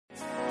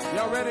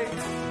Y'all ready?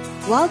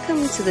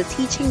 Welcome to the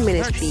teaching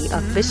ministry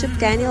of Bishop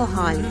Daniel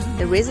Harley,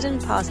 the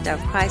resident pastor of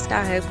Christ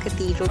Our Hope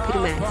Cathedral,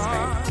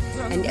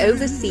 Pietermaritzburg, and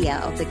overseer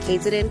of the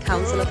KZN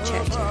Council of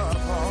Churches.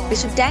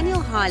 Bishop Daniel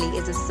Harley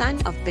is a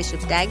son of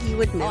Bishop Dag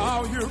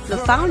Heward-Mills, the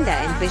founder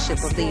and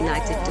bishop of the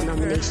United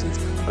Denominations,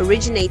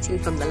 originating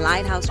from the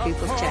Lighthouse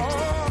Group of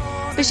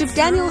Churches. Bishop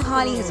Daniel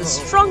Harley has a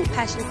strong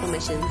passion for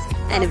missions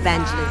and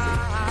evangelism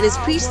and has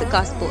preached the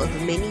gospel over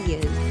many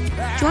years.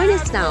 Join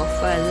us now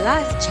for a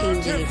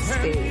life-changing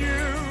experience.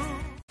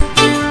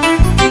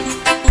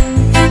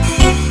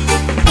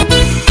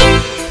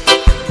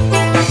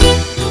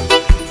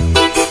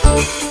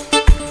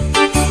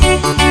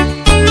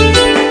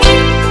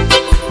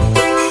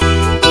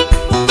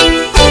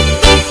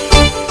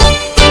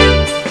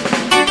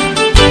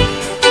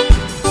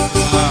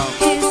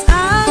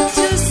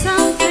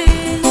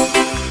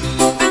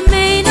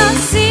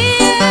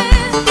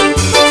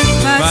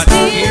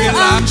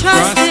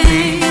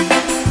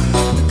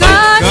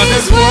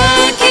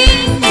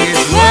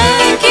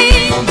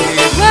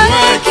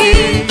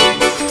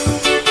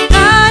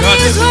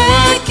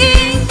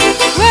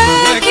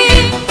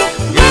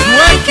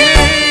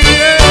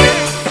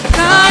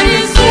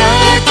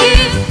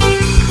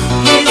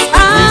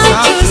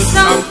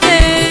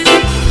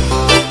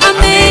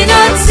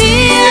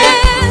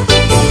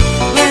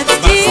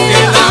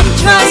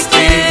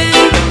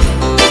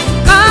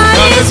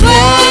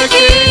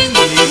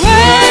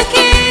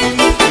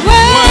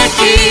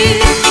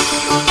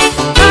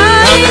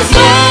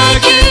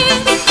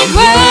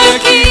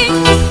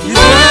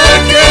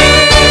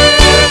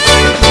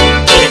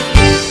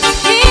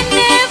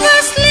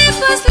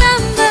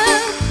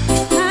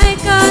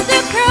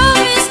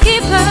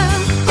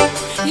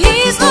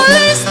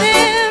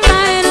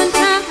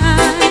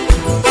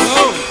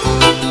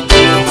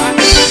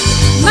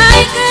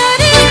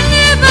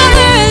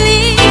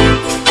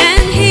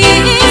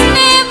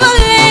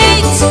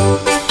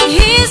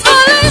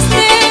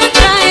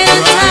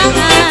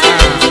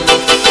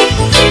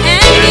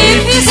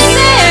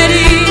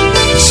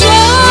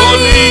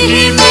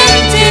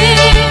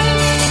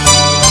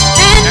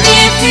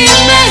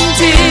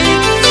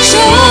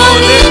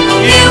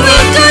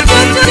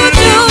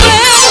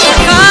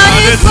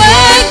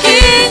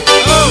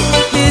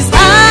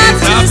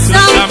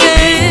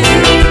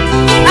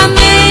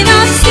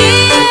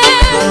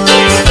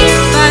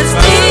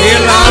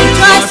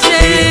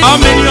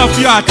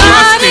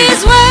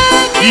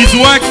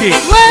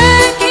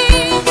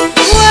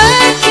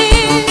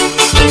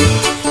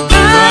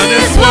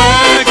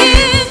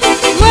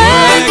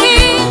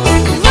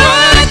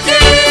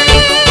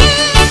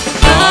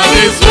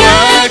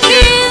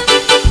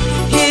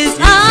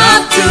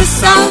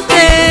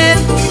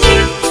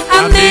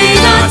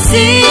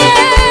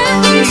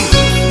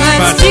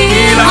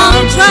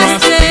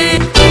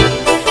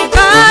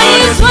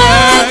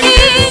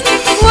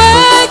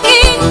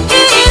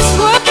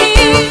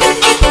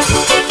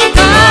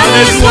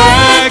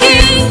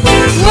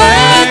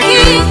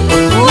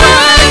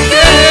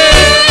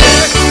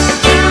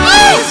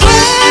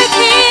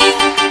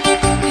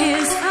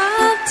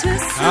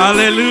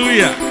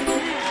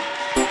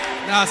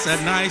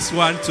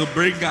 To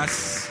bring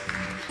us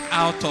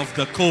out of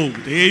the cold.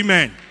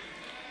 Amen.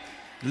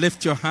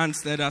 Lift your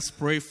hands, let us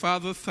pray.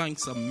 Father,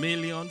 thanks a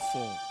million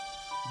for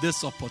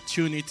this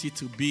opportunity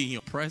to be in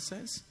your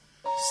presence.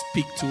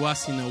 Speak to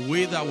us in a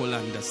way that we'll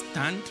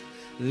understand.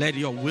 Let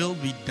your will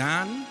be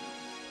done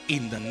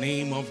in the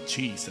name of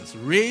Jesus.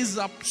 Raise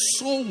up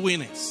soul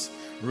winners.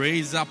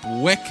 Raise up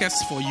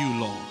workers for you,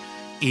 Lord,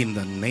 in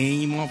the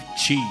name of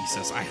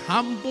Jesus. I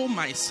humble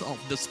myself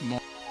this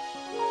morning.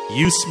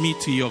 Use me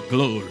to your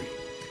glory.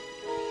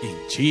 In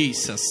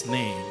Jesus'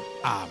 name,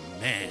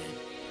 amen.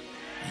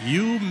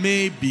 You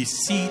may be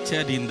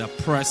seated in the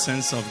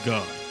presence of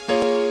God.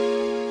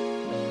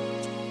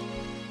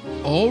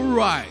 All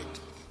right.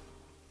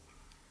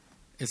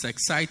 It's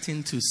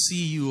exciting to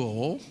see you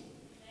all.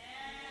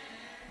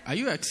 Are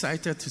you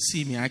excited to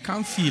see me? I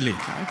can't feel it.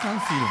 I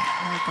can't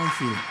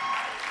feel it.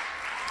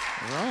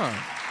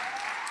 Right.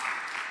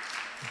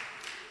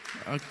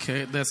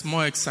 Okay, there's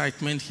more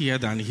excitement here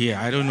than here.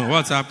 I don't know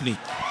what's happening.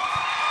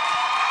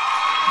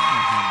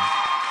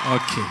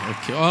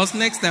 Okay. Or else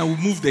next time we'll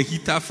move the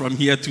heater from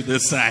here to the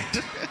side.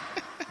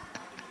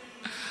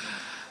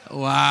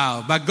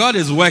 Wow. But God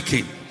is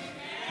working.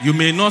 You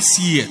may not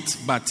see it,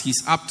 but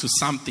He's up to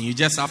something. You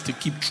just have to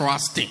keep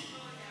trusting.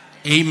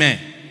 Amen.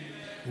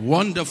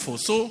 Wonderful.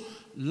 So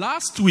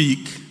last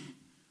week,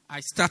 I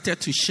started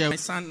to share.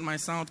 My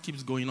sound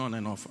keeps going on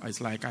and off.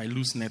 It's like I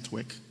lose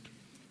network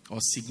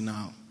or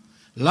signal.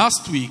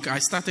 Last week, I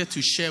started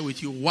to share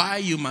with you why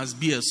you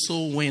must be a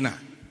soul winner.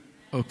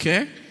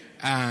 Okay?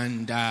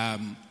 And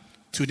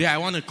today I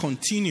want to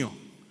continue.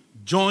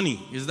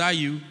 Johnny, is that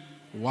you?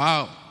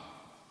 Wow.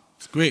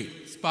 It's great.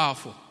 It's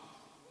powerful.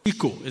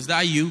 Nico, is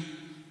that you?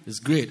 It's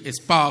great. It's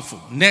powerful.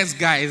 Next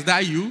guy, is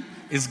that you?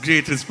 It's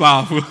great. It's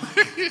powerful.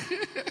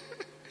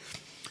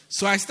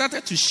 So I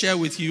started to share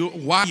with you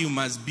why you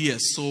must be a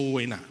soul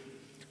winner.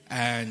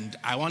 And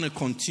I want to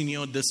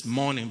continue this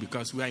morning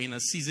because we are in a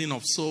season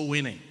of soul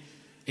winning.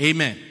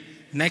 Amen.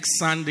 Next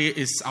Sunday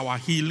is our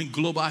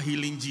Global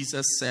Healing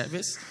Jesus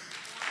service.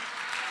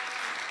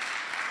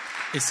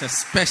 It's a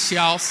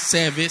special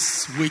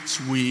service which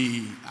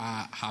we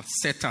have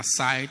set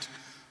aside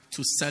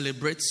to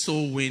celebrate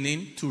soul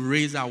winning, to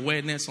raise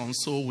awareness on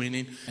soul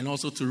winning, and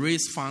also to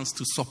raise funds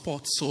to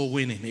support soul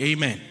winning.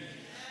 Amen.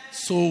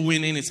 Soul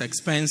winning is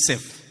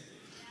expensive.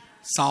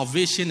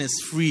 Salvation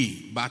is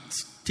free, but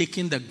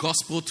taking the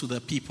gospel to the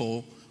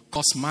people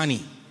costs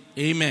money.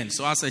 Amen.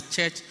 So as a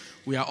church,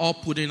 we are all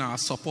putting our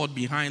support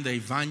behind the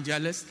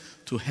evangelist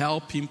to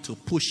help him, to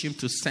push him,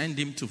 to send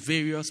him to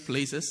various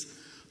places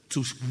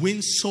to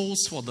win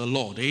souls for the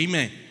Lord.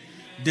 Amen.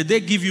 Did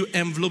they give you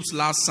envelopes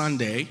last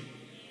Sunday?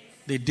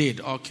 They did.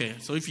 Okay.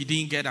 So if you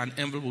didn't get an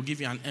envelope, we'll give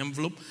you an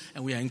envelope.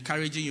 And we are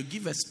encouraging you,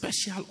 give a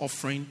special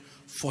offering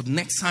for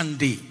next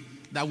Sunday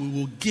that we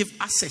will give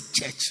as a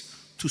church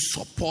to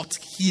support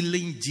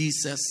Healing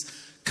Jesus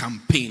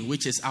campaign,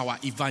 which is our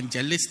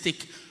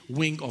evangelistic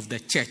wing of the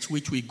church,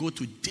 which we go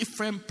to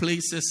different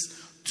places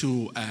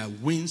to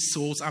win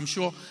souls. I'm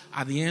sure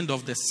at the end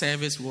of the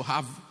service, we'll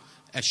have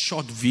a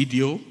short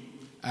video.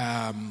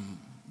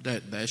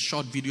 The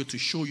short video to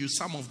show you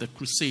some of the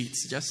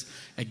crusades, just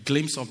a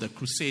glimpse of the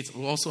crusades.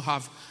 We'll also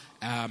have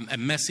a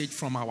message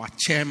from our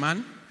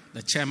chairman,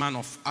 the chairman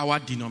of our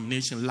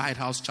denomination,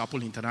 Lighthouse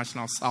Chapel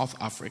International, South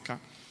Africa.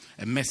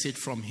 A message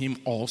from him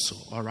also.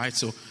 All right,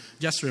 so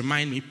just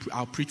remind me,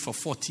 I'll preach for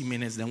 40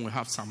 minutes, then we'll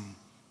have some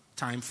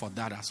time for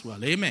that as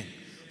well. Amen.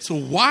 So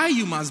why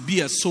you must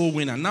be a soul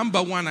winner?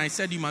 Number one, I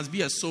said you must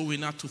be a soul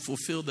winner to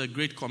fulfill the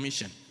Great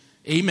Commission.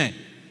 Amen.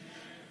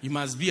 You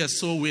must be a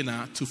soul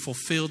winner to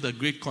fulfill the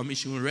Great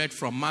Commission. We read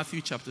from Matthew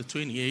chapter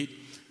 28,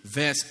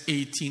 verse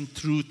 18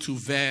 through to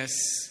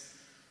verse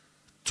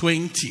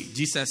 20.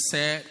 Jesus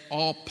said,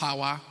 all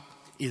power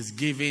is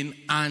given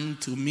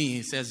unto me.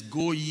 It says,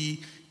 go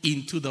ye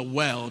into the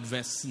world,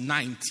 verse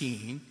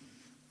 19.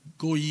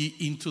 Go ye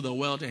into the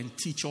world and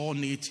teach all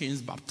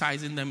nations,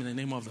 baptizing them in the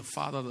name of the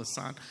Father, the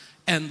Son,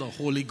 and the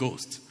Holy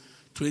Ghost.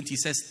 20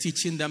 says,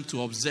 teaching them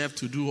to observe,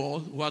 to do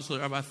all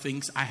whatsoever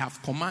things I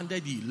have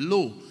commanded ye.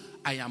 Lo,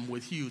 I am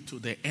with you to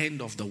the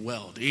end of the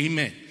world.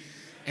 Amen.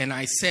 And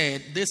I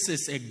said, this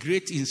is a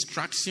great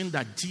instruction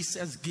that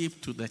Jesus gave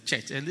to the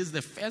church. And this is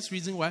the first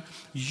reason why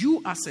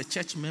you as a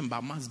church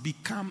member must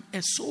become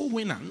a soul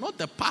winner. Not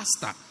the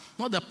pastor,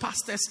 not the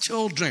pastor's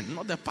children,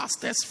 not the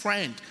pastor's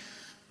friend.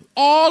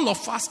 All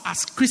of us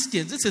as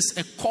Christians, this is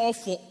a call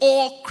for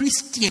all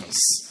Christians.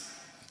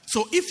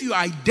 So if you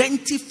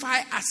identify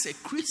as a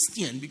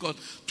Christian, because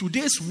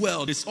today's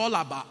world is all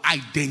about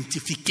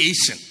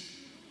identification.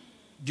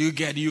 Do you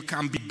get it? You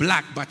can be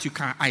black, but you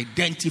can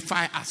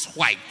identify as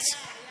white.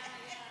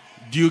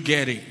 Do you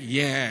get it?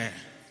 Yeah.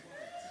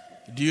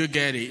 Do you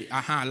get it?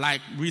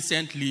 Like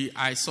recently,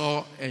 I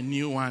saw a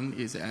new one.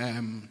 Is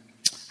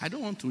I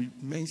don't want to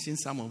mention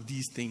some of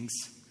these things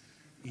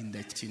in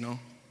that,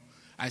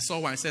 I saw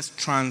one that says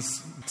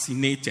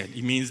trans-vaccinated.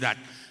 It means that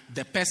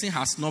the person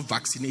has not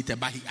vaccinated,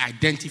 but he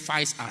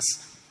identifies as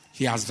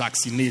he has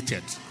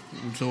vaccinated.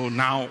 So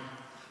now,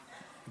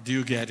 do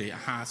you get it?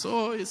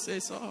 So it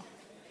says,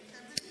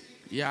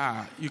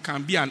 yeah, you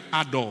can be an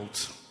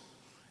adult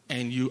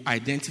and you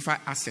identify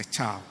as a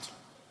child.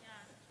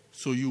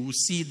 So you will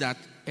see that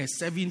a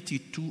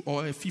 72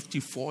 or a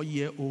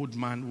 54-year-old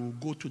man will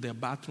go to the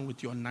bathroom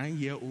with your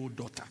 9-year-old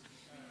daughter.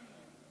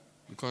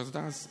 Because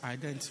that's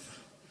identity.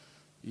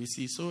 You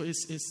see, so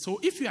so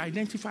if you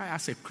identify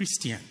as a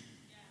Christian,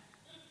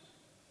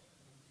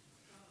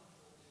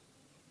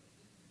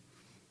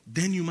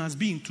 then you must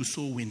be into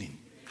soul winning.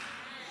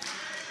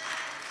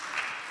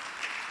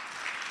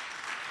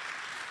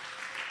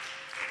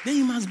 Then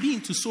you must be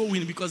into soul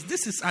winning, because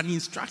this is an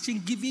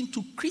instruction given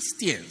to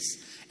Christians.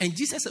 And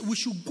Jesus said we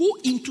should go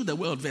into the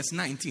world, verse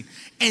 19,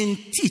 and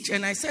teach.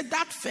 And I said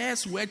that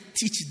first word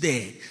teach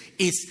there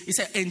is, it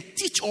said, and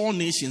teach all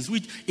nations,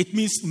 which it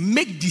means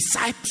make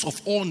disciples of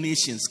all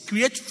nations,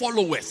 create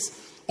followers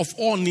of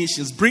all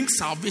nations, bring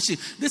salvation.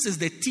 This is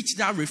the teach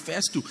that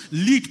refers to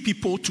lead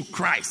people to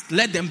Christ.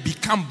 Let them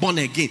become born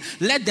again.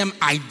 Let them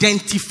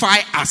identify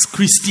as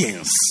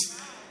Christians.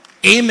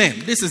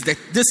 Amen. This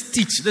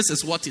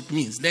is what it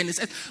means. Then it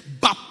says,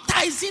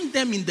 baptizing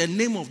them in the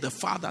name of the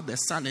Father, the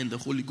Son, and the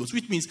Holy Ghost,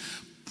 which means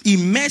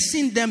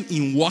immersing them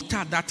in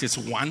water, that is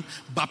one,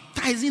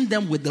 baptizing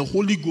them with the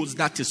Holy Ghost,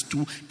 that is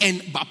two,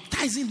 and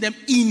baptizing them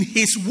in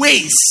His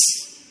ways.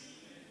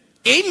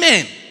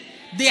 Amen.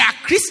 They are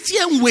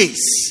Christian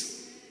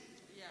ways.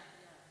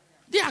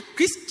 They are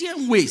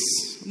Christian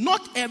ways.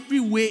 Not every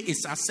way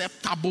is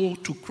acceptable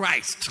to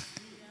Christ.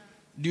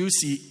 Do you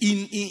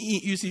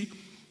see?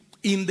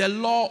 In the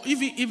law,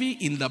 even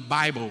in the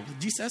Bible,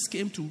 Jesus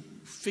came to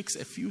fix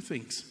a few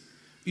things.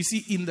 You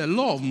see, in the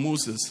law of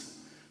Moses,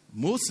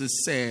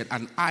 Moses said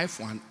an eye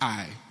for an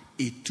eye,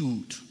 a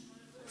tooth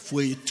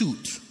for a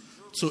tooth.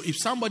 So if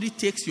somebody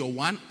takes your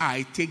one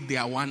eye, take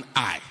their one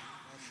eye.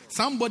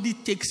 Somebody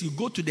you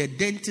go to the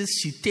dentist,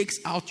 she takes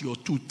out your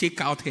tooth,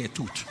 take out her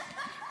tooth.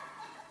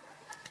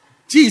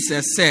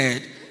 Jesus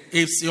said,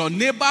 if your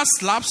neighbor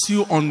slaps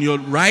you on your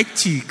right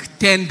cheek,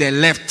 turn the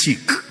left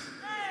cheek.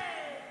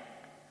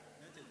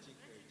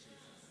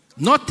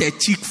 Not a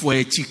cheek for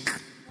a cheek.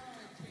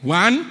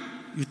 One,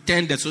 you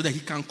tender so that he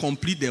can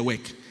complete the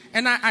work.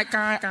 And I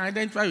can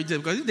identify with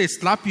them because if they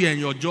slap you and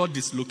your jaw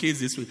dislocates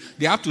this way,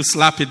 they have to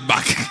slap it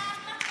back.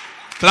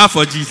 Clap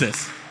for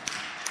Jesus.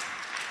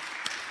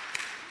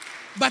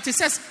 But it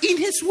says, in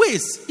his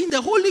ways, in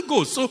the Holy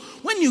Ghost. So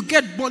when you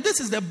get born,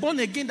 this is the born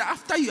again, that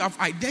after you have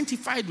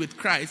identified with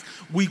Christ,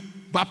 we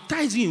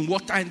baptize you in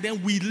water and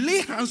then we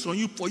lay hands on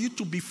you for you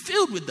to be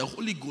filled with the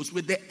Holy Ghost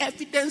with the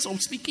evidence of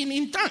speaking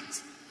in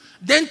tongues.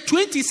 Then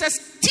 20 says,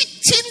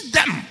 teaching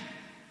them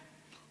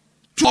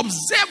to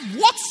observe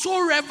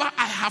whatsoever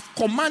I have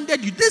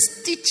commanded you.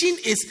 This teaching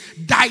is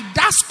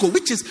didasko,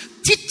 which is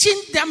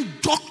teaching them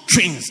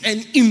doctrines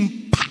and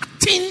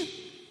imparting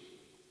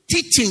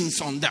teachings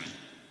on them.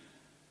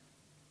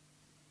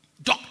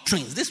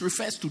 Doctrines. This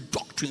refers to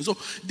doctrines. So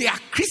they are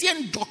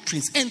Christian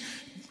doctrines. And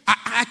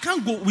I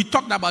can't go. We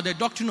talked about the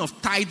doctrine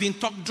of tithing,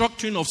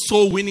 doctrine of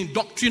soul winning,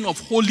 doctrine of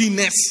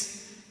holiness.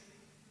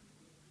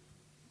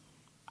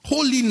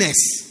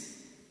 Holiness.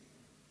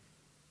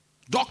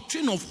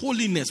 Doctrine of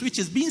holiness, which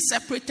is being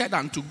separated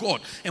unto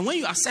God. And when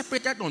you are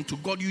separated unto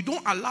God, you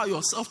don't allow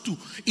yourself to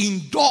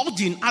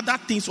indulge in other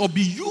things or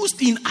be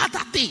used in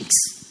other things.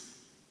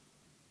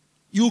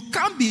 You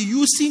can't be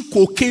using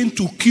cocaine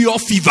to cure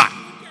fever.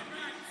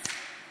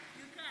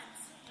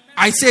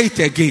 I say it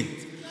again.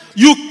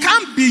 You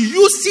can't be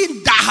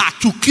using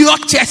Daha to cure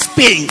chest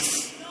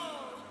pains.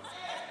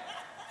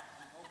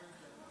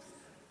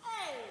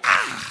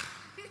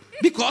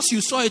 Because you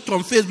saw it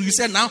on Facebook, you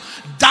said now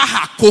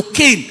Daha,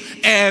 cocaine,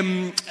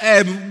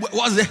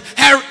 what's it?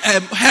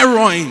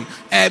 Heroin,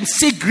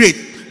 cigarette.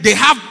 They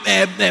have.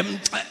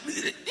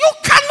 You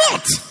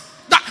cannot.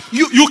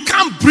 You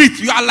can't breathe.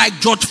 You are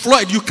like George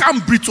Floyd. You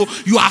can't breathe. So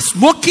you are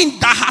smoking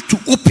Daha to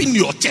open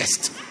your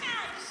chest.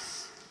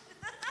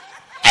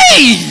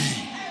 Hey,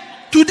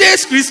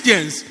 today's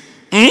Christians,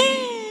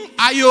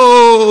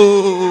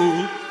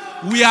 ayo,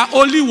 we are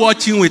only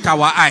watching with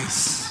our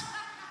eyes.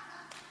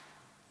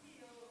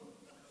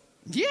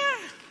 Yeah,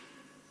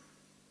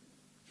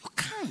 you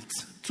can't.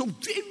 So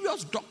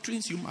various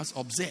doctrines you must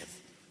observe.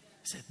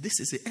 Say, this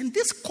is it, and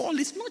this call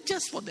is not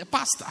just for the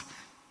pastor;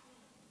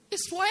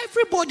 it's for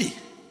everybody.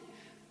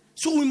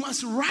 So we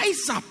must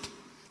rise up.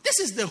 This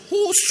is the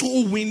whole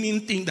soul winning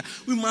thing, that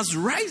we must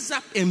rise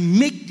up and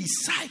make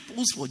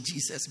disciples for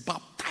Jesus,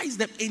 baptize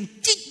them and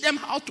teach them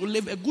how to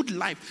live a good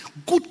life,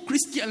 good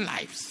Christian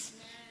lives.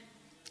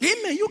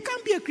 Amen. You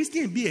can't be a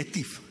Christian and be a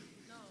thief.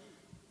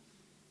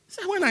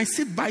 So when I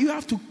sit by, you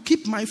have to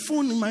keep my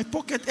phone in my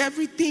pocket,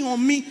 everything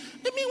on me.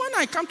 I mean, when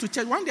I come to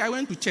church, one day I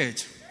went to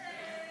church.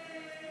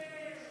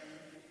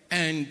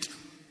 And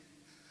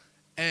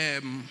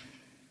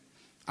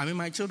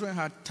my children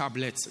had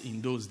tablets in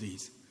those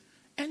days.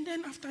 And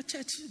then after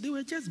church, they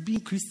were just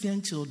being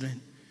Christian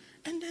children.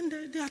 And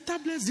then their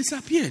tablets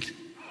disappeared.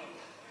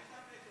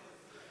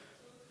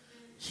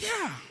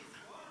 Yeah.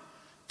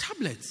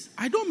 Tablets.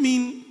 I don't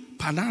mean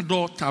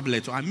Panadol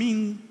tablets. I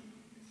mean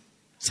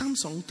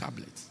Samsung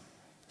tablets.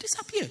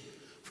 Disappeared.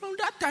 From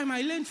that time,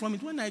 I learned from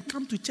it. When I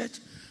come to church,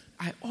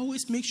 I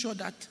always make sure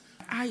that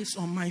my eye is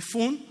on my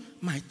phone,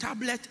 my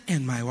tablet,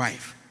 and my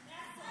wife.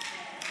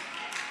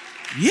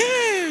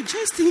 Yeah,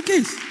 just in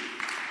case.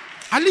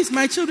 At least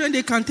my children,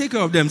 they can take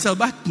care of themselves.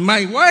 But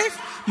my wife,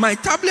 my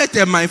tablet,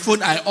 and my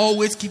phone, I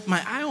always keep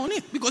my eye on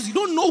it. Because you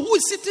don't know who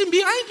is sitting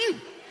behind you.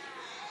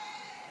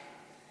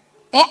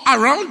 Or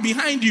around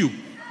behind you.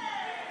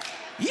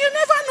 You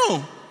never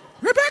know.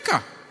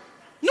 Rebecca.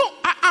 No,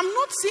 I'm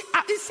not saying,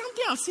 it's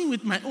something I've seen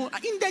with my own,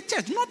 in the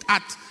church, not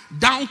at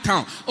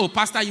downtown. Oh,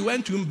 pastor, you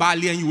went to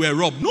Mbali and you were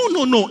robbed. No.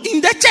 In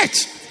the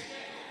church.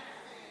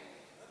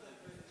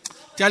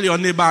 Tell your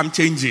neighbor I'm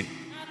changing.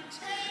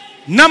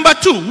 Number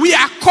 2, we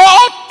are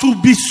called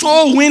to be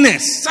soul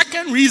winners.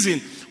 Second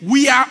reason,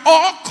 we are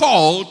all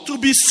called to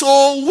be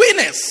soul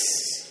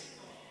winners.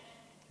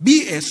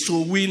 Be a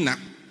soul winner.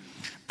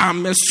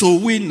 I'm a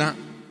soul winner.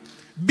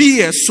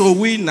 Be a soul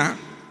winner.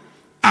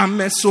 I'm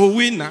a soul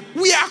winner.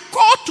 We are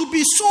called to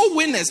be soul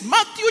winners.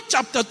 Matthew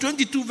chapter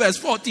 22 verse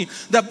 14.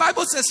 The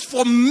Bible says,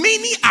 for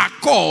many are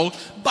called,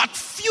 but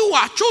few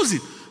are chosen.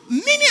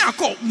 Many are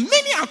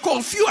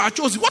called, few are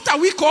chosen. What are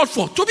we called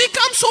for? To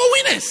become soul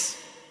winners.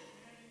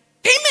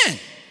 Amen.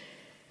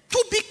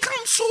 To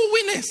become soul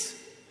winners.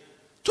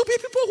 To be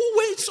people who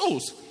win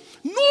souls.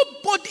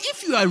 Nobody,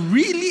 if you are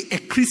really a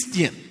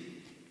Christian,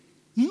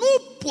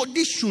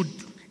 nobody should,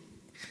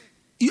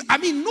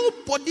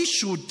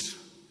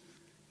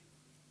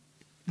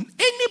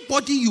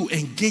 anybody you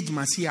engage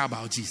must hear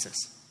about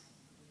Jesus.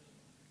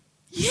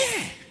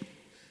 Yeah.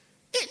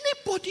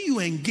 Anybody you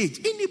engage,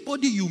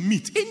 anybody you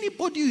meet,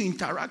 anybody you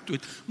interact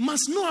with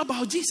must know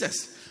about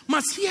Jesus.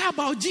 Must hear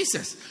about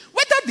Jesus.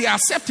 Whether they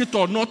accept it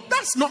or not,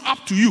 that's not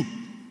up to you.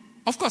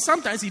 Of course,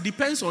 sometimes it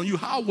depends on you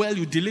how well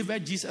you deliver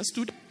Jesus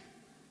to them.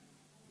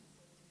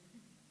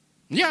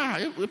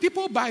 Yeah,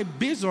 people buy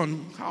based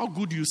on how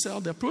good you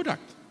sell the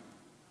product.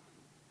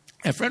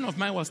 A friend of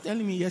mine was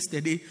telling me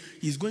yesterday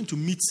he's going to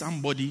meet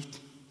somebody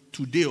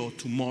today or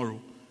tomorrow.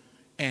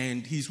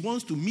 And he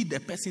wants to meet the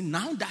person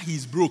now that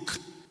he's broke.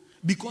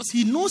 Because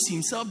he knows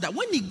himself that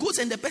when he goes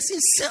and the person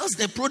sells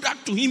the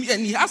product to him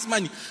and he has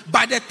money,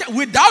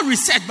 without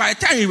research, by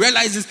the time he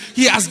realizes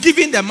he has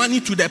given the money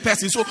to the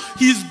person. So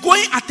he's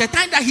going at the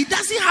time that he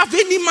doesn't have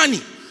any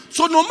money.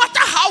 So no matter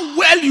how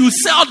well you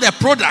sell the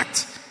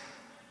product,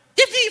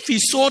 even if he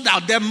sold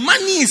out, the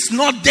money is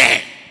not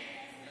there.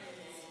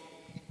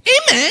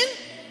 Amen?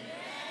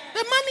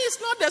 The money is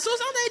not there. So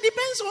sometimes it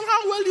depends on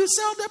how well you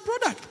sell the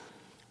product.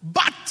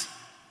 But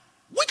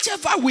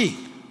whichever way,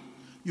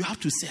 you have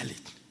to sell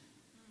it.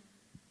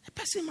 The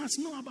person must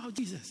know about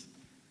Jesus.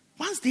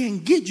 Once they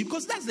engage you,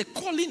 because that's the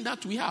calling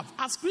that we have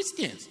as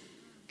Christians.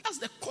 That's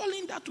the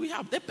calling that we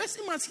have. The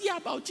person must hear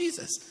about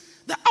Jesus.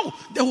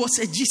 There was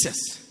a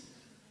Jesus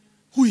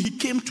who he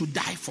came to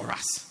die for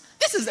us.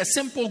 This is the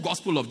simple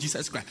gospel of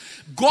Jesus Christ.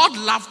 God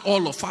loved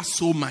all of us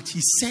so much,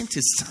 he sent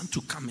his son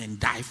to come and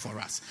die for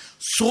us,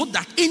 so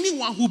that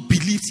anyone who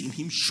believes in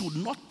him should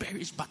not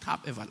perish but have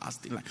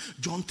everlasting life.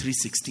 John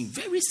 3:16.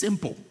 Very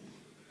simple.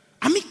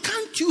 I mean,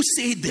 can't you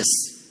say this?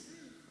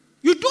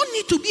 You don't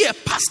need to be a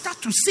pastor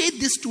to say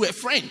this to a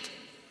friend.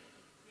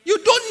 You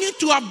don't need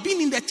to have been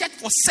in the church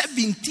for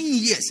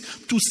 17 years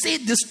to say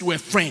this to a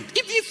friend.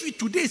 Even if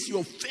today is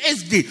your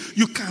first day,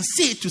 you can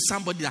say it to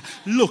somebody that,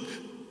 look,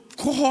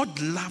 God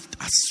loved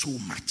us so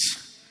much,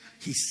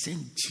 he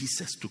sent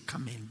Jesus to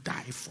come and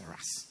die for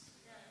us.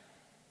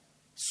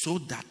 So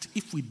that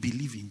if we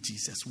believe in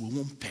Jesus, we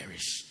won't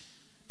perish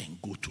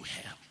and go to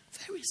hell.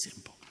 Very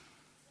simple.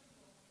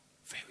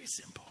 Very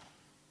simple.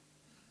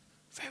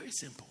 Very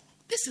simple.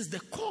 This is the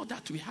call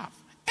that we have.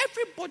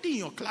 Everybody in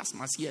your class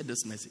must hear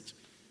this message.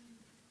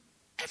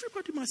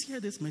 Everybody must hear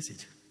this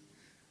message.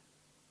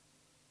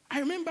 I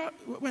remember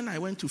when I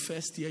went to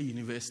first year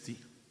university,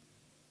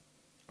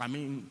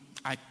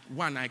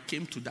 I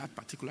came to that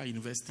particular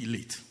university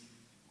late.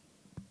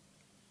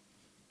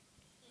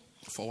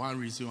 For one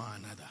reason or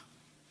another.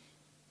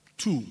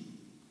 2,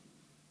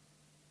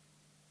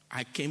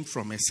 I came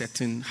from a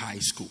certain high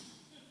school.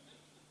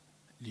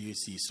 Do you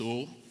see?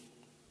 So,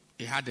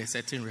 it had a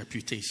certain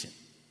reputation.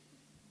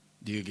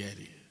 Do you get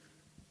it?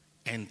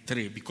 And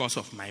 3, because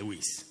of my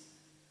ways.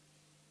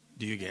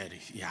 Do you get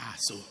it? Yeah,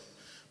 so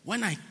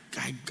when I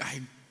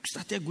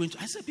started going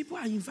to, I said, people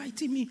are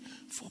inviting me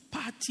for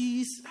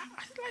parties.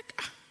 I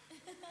like,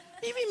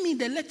 even me,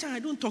 the lecturer, I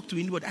don't talk to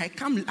anybody.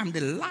 I'm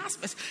the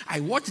last person. I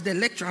watch the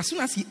lecturer. As soon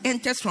as he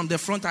enters from the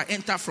front, I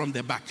enter from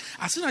the back.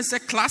 As soon as the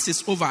class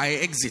is over, I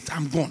exit.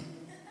 I'm gone.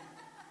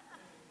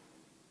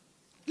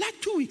 Like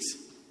 2 weeks.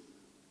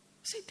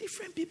 See,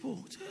 different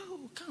people. Say,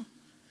 oh, come.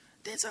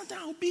 Then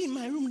sometimes I'll be in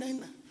my room.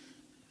 Then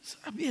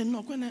I'll be a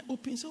knock when I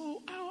open.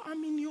 So,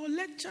 I'm in your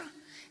lecture.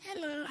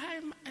 Hello,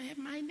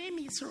 my name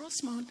is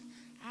Rosemond.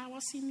 I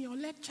was in your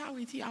lecture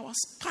with you. I was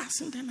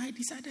passing. Then I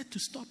decided to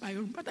stop my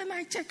room. But then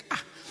I check.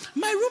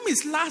 My room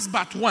is last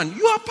but one.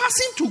 You are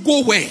passing to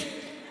go where?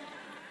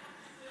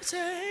 I say,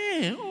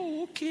 hey,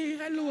 oh, okay.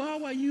 Hello,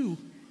 how are you?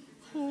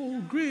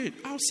 Oh, great.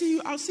 I'll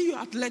see you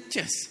at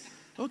lectures.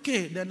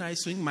 Okay. Then I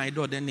swing my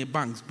door. Then the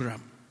banks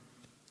grab.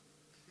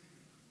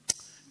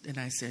 Then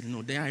I said,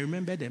 no. Then I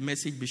remember the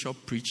message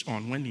Bishop preached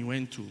on when he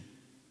went to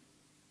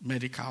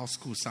medical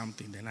school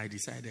something. Then I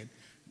decided,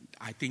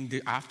 I think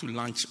I have to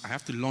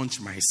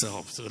launch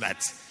myself so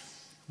that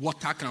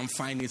what I can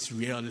find is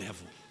real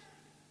level.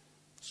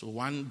 So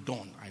one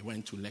dawn, I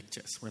went to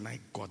lectures. When I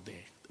got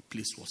there, the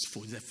place was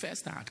full. It's the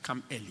first time I'd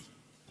come early.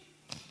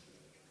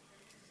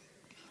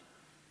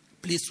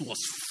 The place was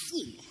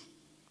full.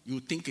 You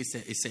think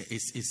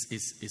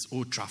it's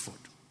Old Trafford.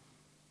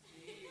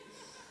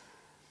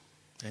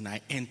 And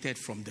I entered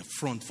from the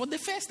front. For the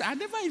first time, I'd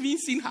never even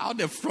seen how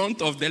the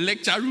front of the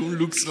lecture room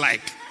looks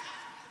like.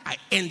 I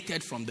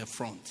entered from the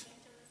front.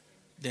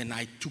 Then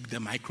I took the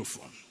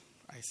microphone.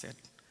 I said,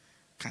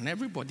 can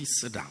everybody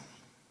sit down?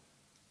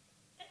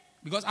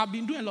 Because I've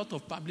been doing a lot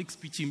of public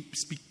speaking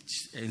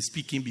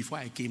before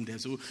I came there.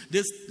 So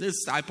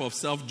this type of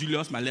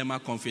Julius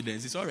Malema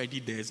confidence is already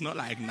there. It's not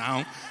like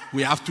now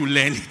we have to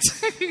learn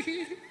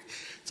it.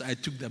 So I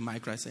took the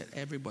mic. I said,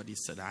 everybody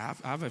said, I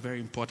have a very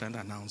important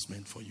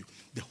announcement for you.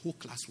 The whole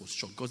class was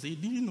shocked because they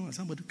didn't know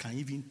somebody can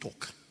even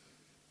talk.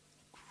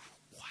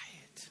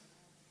 Quiet.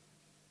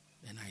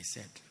 Then I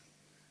said,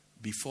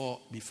 before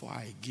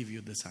I give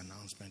you this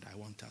announcement, I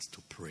want us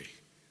to pray.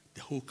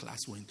 The whole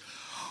class went,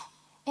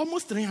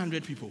 almost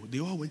 300 people. They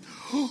all went,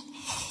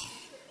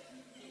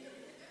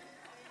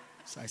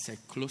 So I said,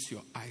 close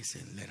your eyes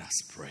and let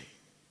us pray.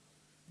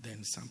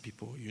 Then some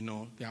people,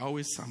 there are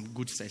always some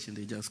good sessions,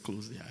 they just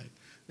close their eyes.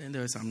 Then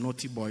there are some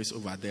naughty boys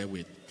over there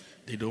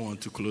they don't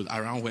want to close.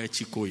 Around where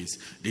Chico is,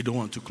 they don't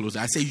want to close.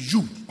 I say,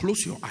 you,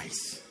 close your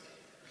eyes.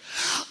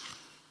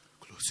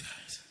 Close your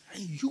eyes.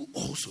 And you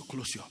also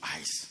close your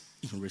eyes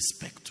in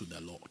respect to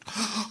the Lord.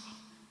 I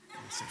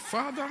said,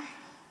 Father,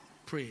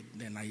 pray.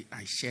 Then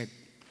I shared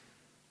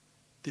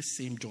this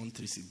same John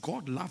 3.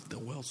 God loved the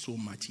world so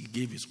much, he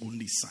gave his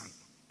only son.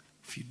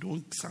 If you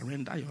don't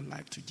surrender your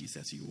life to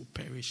Jesus, you will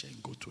perish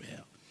and go to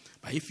hell.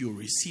 But if you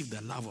receive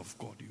the love of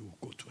God, you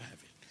will go to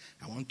heaven.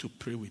 I want to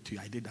pray with you.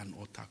 I did an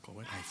altar call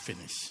when I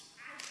finished.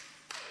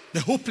 The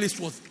whole place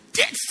was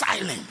dead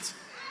silent.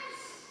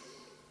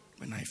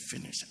 When I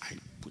finished, I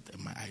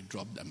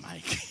dropped the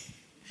mic.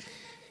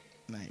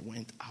 And I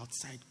went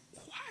outside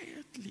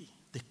quietly.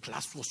 The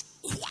class was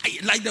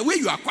quiet, like the way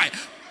you are quiet.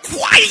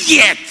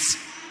 Quiet!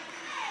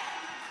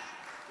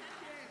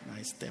 And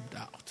I stepped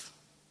out.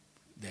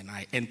 Then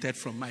I entered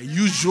from my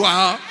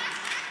usual.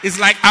 It's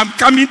like I'm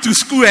coming to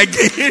school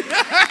again.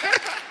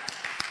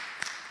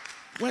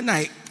 When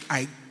I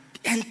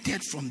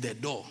entered from the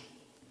door,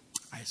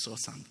 I saw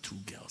some two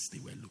girls. They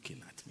were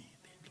looking at me.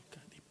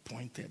 They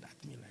pointed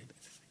at me like that.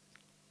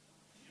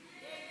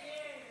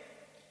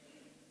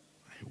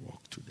 I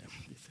walked to them.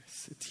 They said,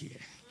 sit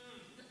here.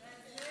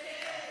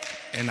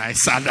 And I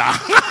sat down.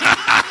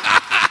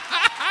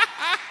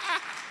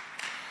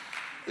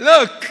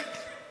 Look,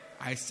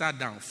 I sat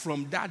down.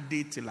 From that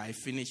day till I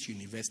finished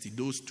university,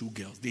 those two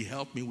girls, they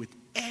helped me with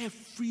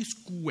every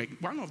schoolwork.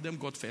 One of them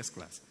got first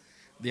class.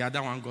 The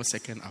other one got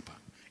second upper.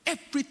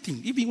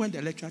 Everything. Even when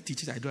the lecturer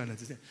teaches, I don't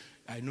understand.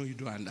 I know you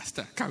don't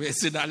understand. Come here,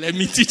 sit down. Let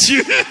me teach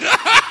you.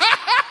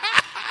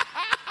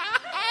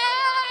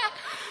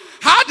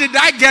 How did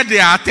I get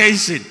their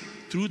attention?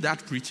 Through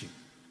that preaching.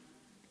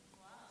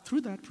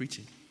 Through that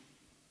preaching.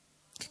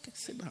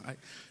 Sit down.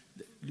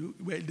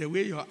 The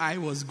way your eye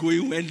was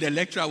going when the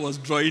lecturer was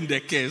drawing the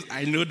curves,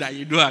 I know that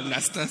you don't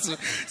understand. So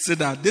sit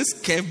down. This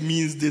curve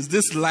means this.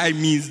 This line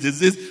means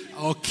this.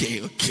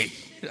 Okay.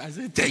 I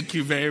said, thank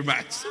you very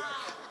much.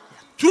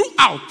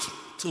 Throughout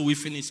till we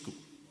finish school.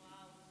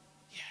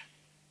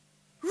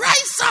 Yeah.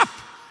 Rise up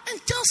and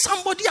tell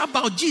somebody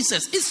about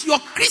Jesus. It's your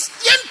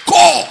Christian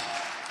call.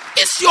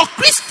 It's your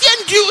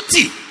Christian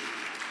duty.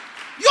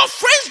 Your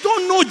friends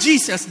don't know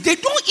Jesus. They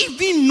don't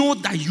even know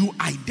that you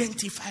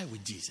identify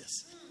with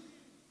Jesus.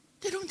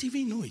 They don't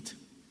even know it.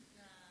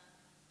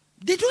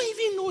 They don't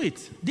even know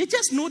it. They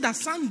just know that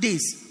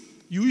Sundays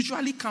you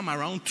usually come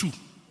around 2.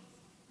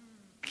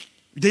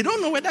 They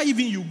don't know whether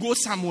even you go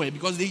somewhere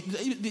because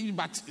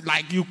but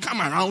like you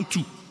come around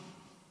 2.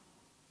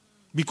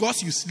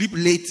 Because you sleep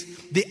late,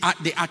 they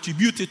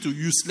attribute it to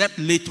you slept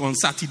late on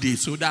Saturday,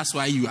 so that's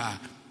why you are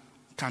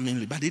coming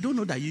late. But they don't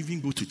know that you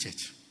even go to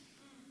church.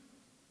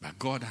 But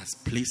God has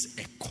placed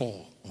a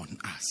call on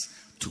us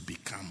to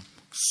become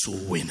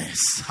soul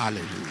winners.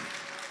 Hallelujah.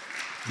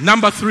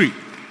 Number 3.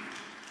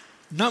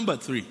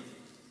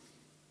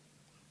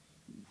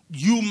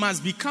 You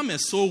must become a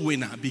soul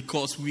winner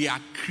because we are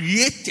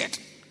created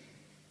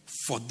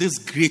for this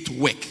great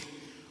work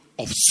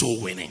of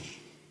soul winning.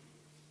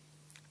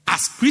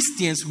 As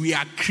Christians, we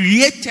are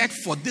created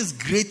for this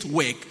great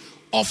work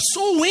of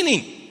soul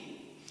winning.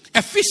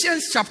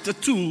 Ephesians chapter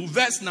 2,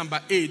 verse number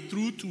 8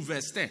 through to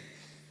verse 10.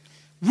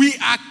 We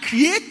are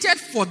created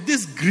for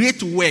this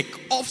great work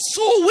of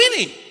soul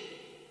winning.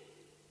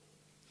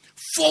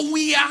 For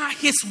we are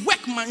his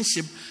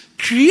workmanship,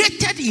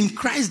 created in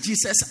Christ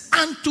Jesus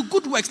unto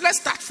good works. Let's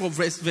start from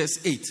verse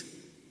 8.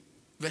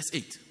 Verse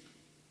 8.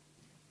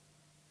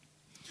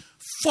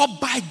 For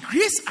by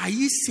grace are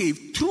ye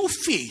saved through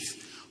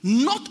faith,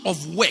 not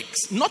of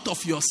works, not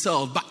of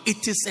yourself, but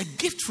it is a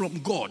gift from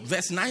God.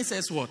 Verse 9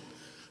 says what?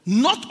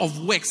 Not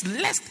of works,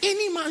 lest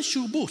any man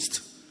should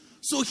boast.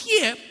 So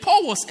here,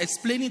 Paul was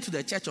explaining to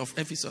the church of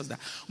Ephesus that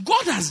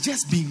God has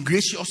just been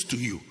gracious to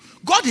you.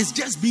 God is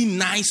just being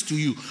nice to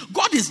you.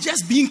 God is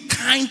just being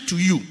kind to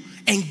you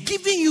and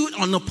giving you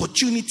an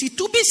opportunity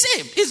to be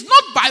saved. It's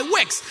not by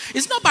works.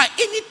 It's not by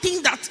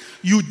anything that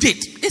you did.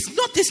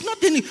 It's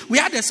not any. We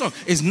had a song.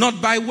 It's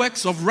not by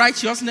works of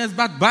righteousness,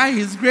 but by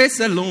his grace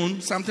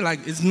alone. Something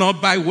like, it's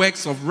not by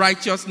works of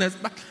righteousness,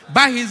 but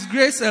by his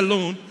grace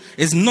alone.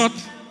 It's not,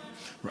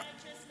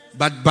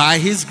 but by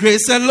his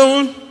grace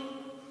alone.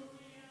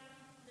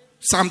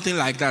 Something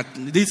like that.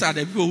 These are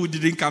the people who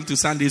didn't come to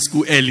Sunday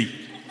school early.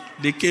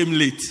 They came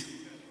late.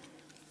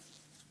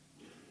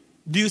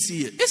 Do you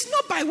see it? It's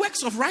not by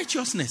works of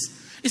righteousness.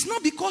 It's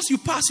not because you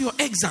passed your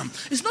exam.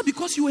 It's not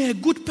because you were a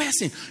good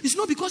person. It's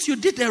not because you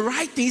did the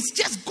right thing. It's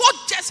just God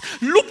just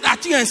looked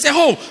at you and said,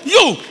 oh,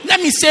 you, let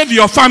me save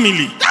your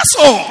family. That's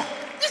all.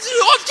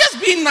 It's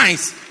just being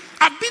nice.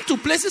 I've been to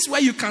places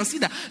where you can see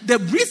that the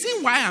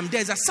reason why I'm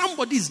there is that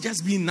somebody is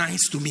just being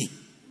nice to me.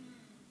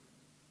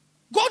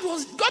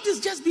 God is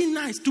just being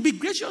nice. To be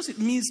gracious, it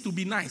means to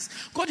be nice.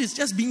 God is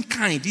just being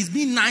kind. He's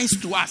being nice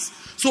to us.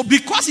 So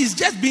because he's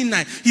just being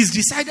nice, he's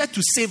decided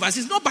to save us.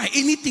 It's not by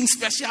anything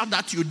special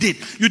that you did.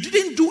 You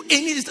didn't do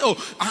anything.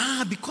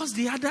 Because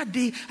the other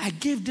day I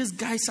gave this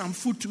guy some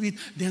food to eat,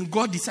 then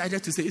God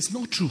decided to say, it's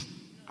not true.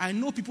 I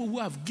know people who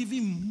have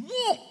given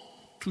more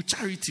to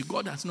charity.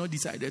 God has not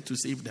decided to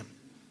save them.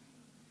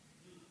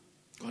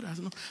 God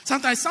has not.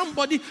 Sometimes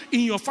somebody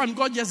in your family,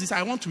 God just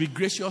decides, I want to be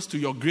gracious to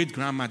your great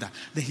grandmother.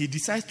 Then he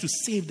decides to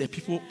save the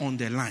people on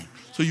the line.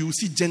 So you will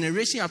see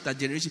generation after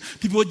generation,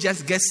 people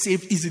just get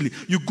saved easily.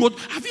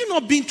 Have you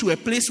not been to a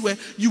place where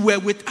you were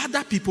with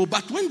other people,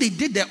 but when they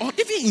did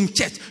even in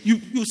church,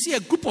 you see a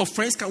group of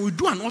friends, we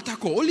do an altar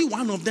call. Only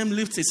one of them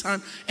lifts his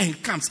hand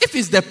and comes. If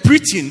it's the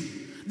preaching,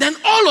 then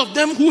all of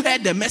them who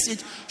heard the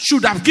message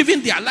should have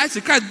given their lives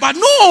to Christ. But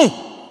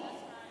no!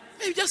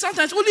 Maybe just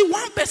sometimes only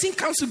one person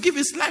comes to give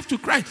his life to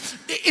Christ.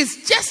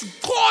 It's just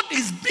God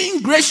is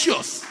being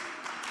gracious.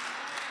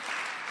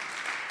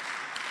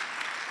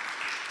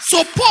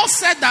 So Paul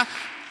said that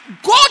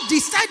God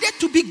decided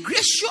to be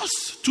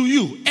gracious to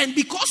you, and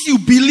because you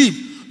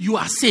believe, you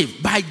are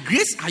saved. By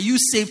grace are you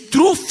saved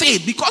through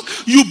faith, because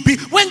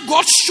when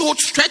God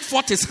stretched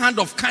forth his hand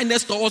of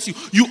kindness towards you,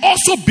 you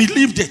also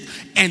believed it,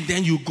 and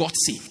then you got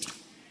saved.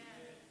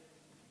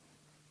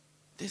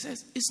 He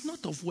says, it's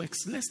not of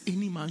works, lest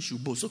any man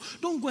should boast. So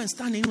don't go and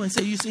stand anywhere and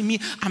say, you see me,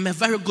 I'm a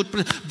very good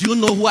person. Do you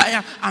know who I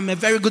am? I'm a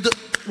very good.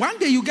 One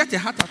day you get a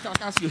heart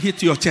attack as you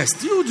hit your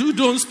chest. You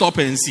don't stop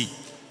and see.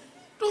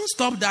 Don't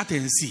stop that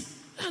and see.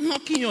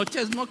 Knocking your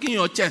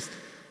chest.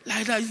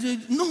 Like that.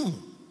 No.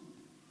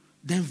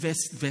 Then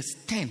verse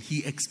 10,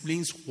 he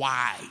explains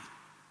why.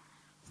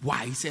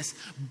 Why? He says,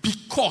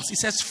 because. He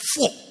says,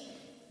 for.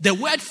 The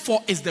word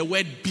for is the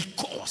word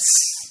because.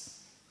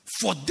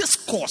 For this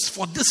cause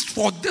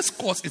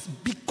is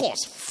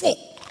because.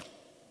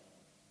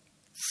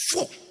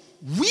 For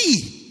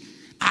we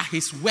are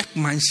his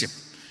workmanship,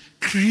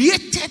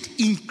 created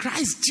in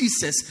Christ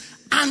Jesus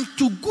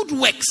unto good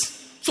works.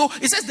 So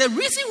it says the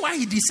reason why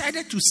he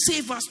decided to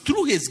save us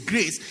through his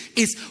grace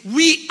is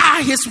we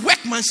are his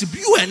workmanship.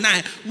 You and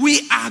I,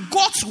 we are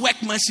God's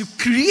workmanship,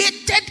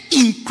 created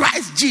in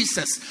Christ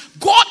Jesus.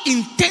 God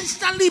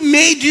intentionally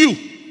made you.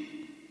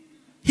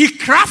 He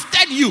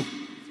crafted you.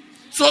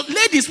 So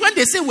ladies, when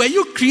they say, were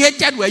you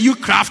created, were you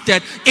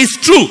crafted? It's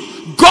true.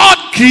 God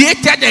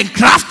created and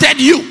crafted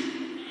you.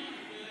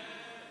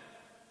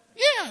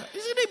 Yeah,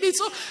 isn't it?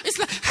 So it's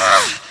like,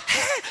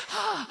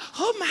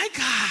 oh my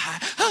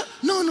God.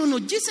 No.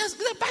 Jesus,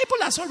 the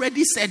Bible has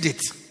already said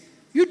it.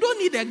 You don't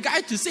need a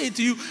guy to say it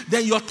to you.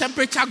 Then your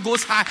temperature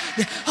goes high.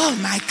 Then, oh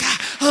my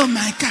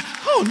God.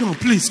 Oh no,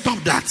 please stop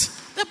that.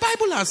 The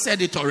Bible has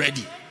said it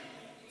already.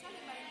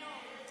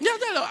 Yeah,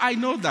 I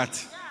know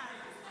that.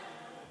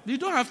 You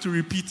don't have to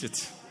repeat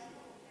it.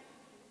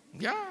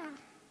 Yeah.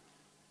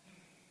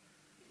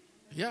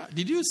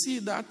 Did you see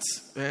that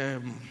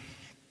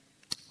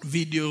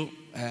video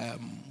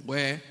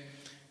where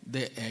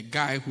the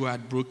guy who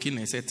had broken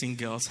a certain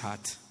girl's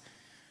heart?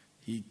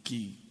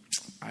 He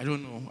I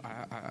don't know.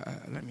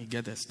 Let me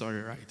get the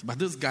story right. But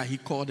this guy, he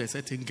called a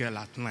certain girl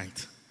at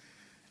night,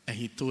 and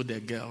he told the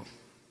girl,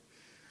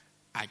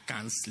 "I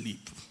can't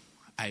sleep.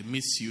 I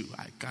miss you.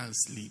 I can't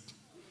sleep."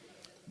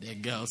 The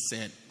girl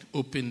said,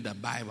 open the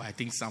Bible, I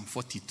think Psalm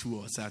 42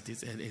 or something.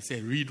 He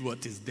said, read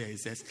what is there. He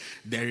says,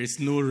 there is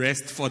no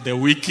rest for the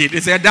wicked. He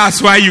said, that's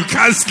why you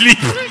can't sleep.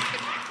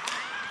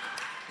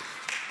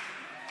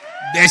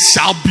 There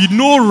shall be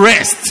no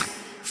rest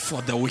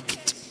for the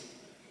wicked.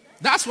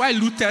 That's why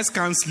Luthers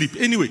can't sleep.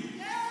 Anyway.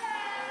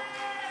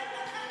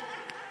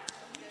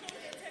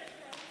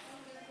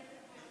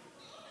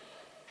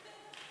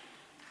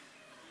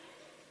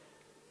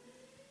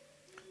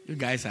 You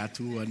guys are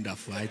too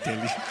wonderful, I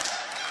tell you.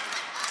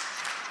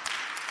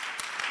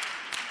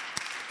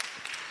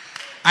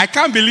 I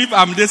can't believe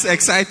I'm this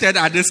excited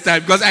at this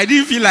time because I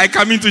didn't feel like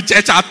coming to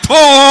church at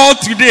all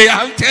today.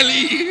 I'm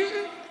telling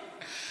you.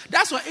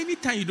 That's why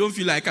anytime you don't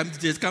feel like coming to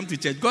church, come to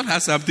church. God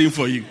has something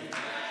for you.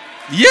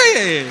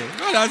 Yeah,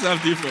 God has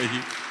something for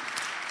you.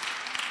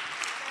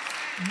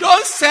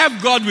 Don't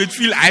serve God with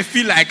I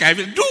feel.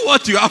 Do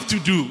what you have to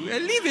do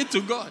and leave it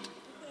to God.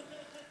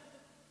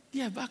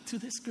 Yeah, back to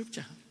the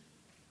scripture.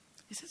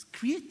 It says,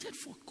 created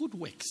for good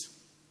works,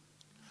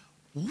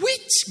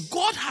 which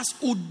God has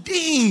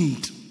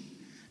ordained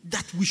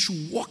that we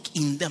should walk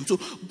in them. So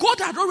God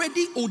had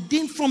already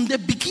ordained from the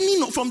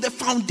beginning, from the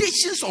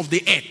foundations of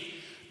the earth,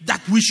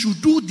 that we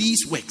should do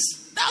these works.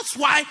 That's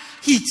why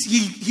he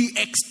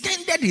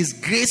extended his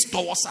grace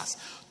towards us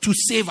to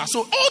save us.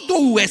 So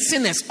although we were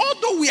sinners,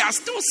 although we are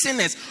still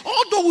sinners,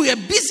 although we are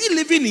busy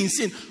living in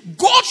sin,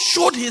 God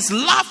showed his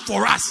love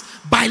for us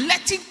by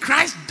letting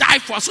Christ die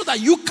for us so that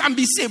you can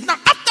be saved. Now,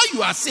 after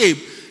you are saved,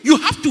 you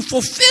have to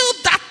fulfill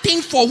that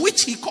thing for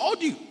which he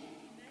called you.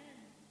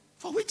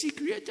 For which he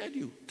created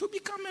you, to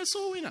become a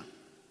soul winner,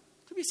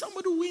 to be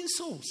somebody who wins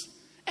souls.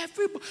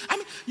 Everybody,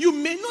 you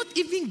may not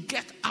even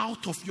get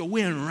out of your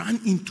way and run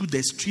into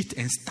the street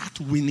and start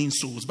winning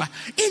souls, but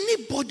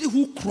anybody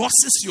who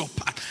crosses your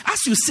path, as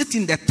you sit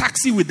in the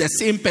taxi with the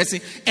same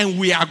person and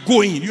you are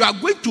going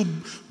to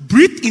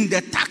breathe in the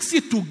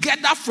taxi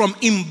together from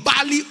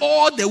Mbali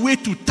all the way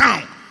to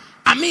town.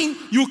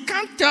 You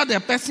can't tell the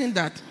person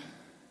that,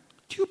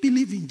 do you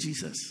believe in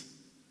Jesus?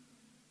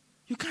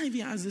 You can't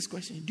even ask this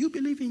question. Do you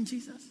believe in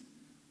Jesus?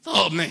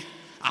 Oh, man,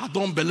 I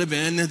don't believe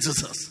in any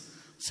Jesus.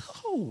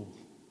 So,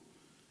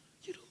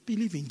 you don't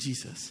believe in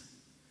Jesus?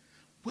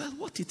 Well,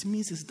 what it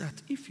means is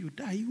that if you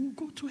die, you will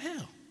go to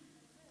hell.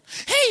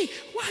 Hey,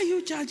 why are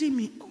you judging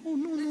me? Oh,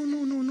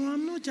 no,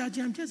 I'm not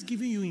judging. I'm just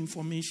giving you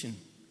information.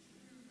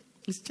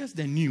 It's just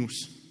the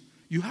news.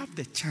 You have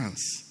the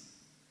chance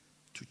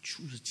to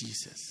choose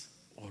Jesus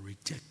or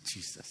reject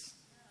Jesus.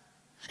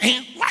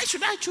 And why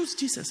should I choose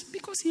Jesus?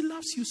 Because he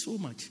loves you so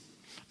much.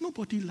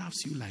 Nobody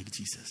loves you like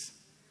Jesus.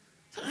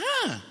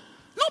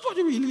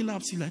 Nobody really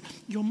loves you. Like,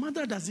 your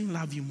mother doesn't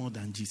love you more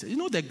than Jesus. You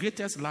know, the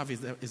greatest love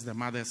is the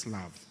mother's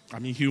love. I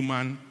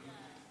mean,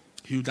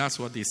 that's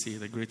what they say.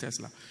 The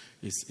greatest love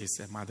is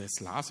a mother's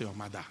love. How's your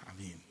mother? I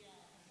mean,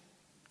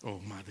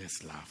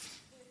 mother's love.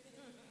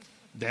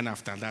 Then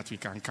after that, we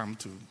can come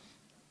to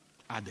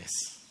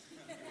others.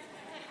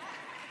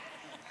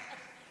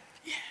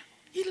 Yeah,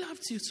 he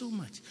loves you so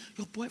much.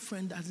 Your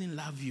boyfriend doesn't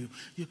love you.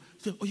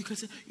 Or you can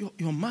say,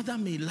 your mother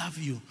may love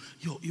you.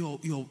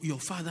 Your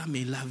father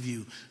may love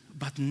you.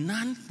 But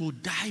none will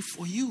die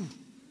for you.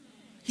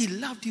 He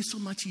loved you so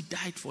much, he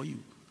died for you.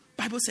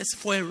 Bible says,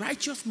 for a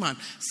righteous man,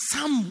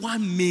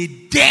 someone may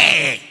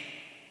dare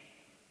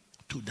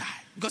to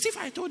die. Because if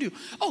I told you,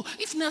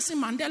 if Nelson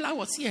Mandela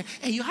was here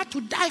and you had to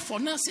die for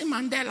Nelson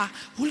Mandela,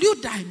 will you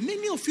die?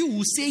 Many of you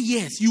will say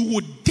yes. You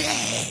would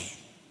dare.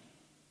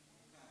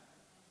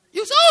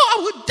 You say, I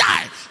would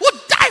die. Would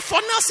die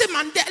for Nelson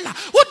Mandela.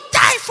 Would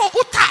die for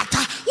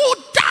Utata.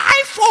 Would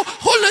die for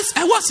Hollis.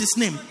 What's his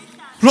name?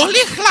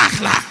 Rolly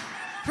Klakla.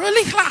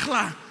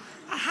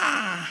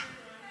 Aha.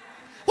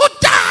 Would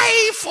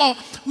die for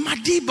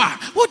Madiba.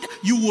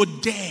 You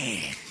would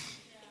dare.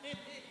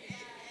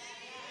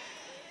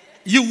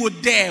 You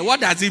would dare. What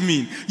does it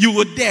mean? You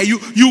would dare. You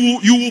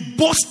will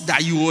boast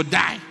that you will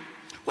die.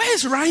 Where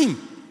is Rahim?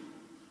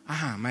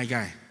 My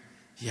guy.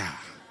 Yeah.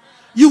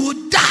 You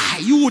would die.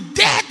 You would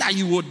dare that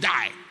you will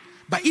die.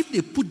 But if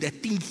they put the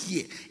thing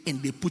here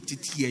and they put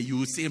it here, you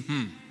will say,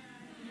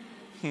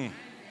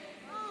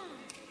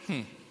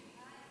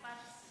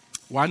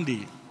 One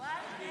day,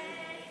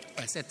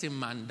 a certain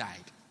man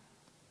died.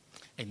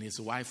 And his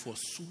wife was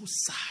so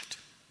sad.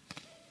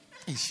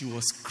 And she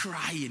was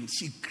crying.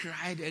 She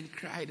cried and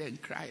cried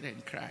and cried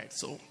and cried.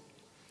 So,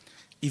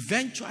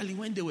 eventually,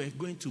 when they were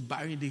going to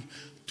bury, they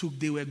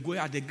were going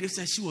at the grave,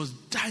 and she was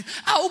dying.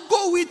 I'll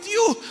go with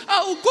you.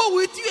 I'll go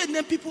with you. And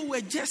then people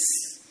were just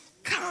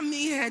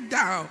calming her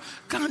down.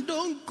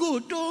 Don't go.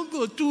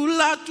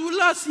 Tula,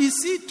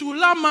 sisi,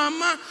 tula,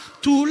 mama.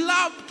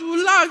 Tula,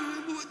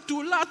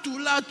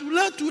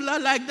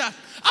 like that.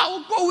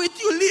 I'll go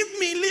with you. Leave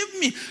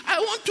me. I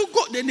want to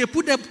go. Then they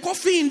put the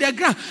coffee in the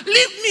ground. Leave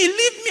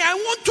me. I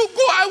want to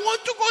go.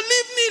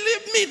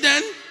 Leave me.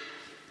 Then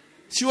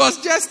she was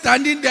just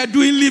standing there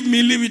doing leave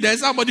me. Then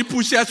somebody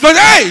pushed her.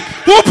 Hey,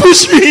 who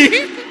pushed me?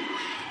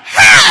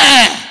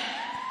 Hey,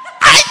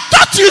 I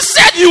thought you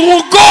said you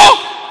would go.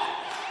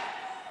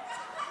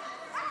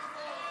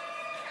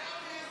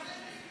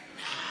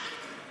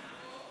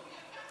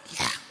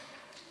 Yeah.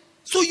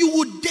 So you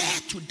would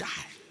dare to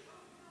die.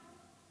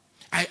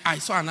 I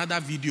saw another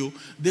video.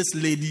 This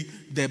lady,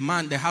 the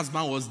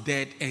husband was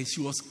dead and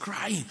she was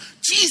crying.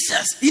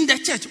 Jesus, in the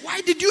church, why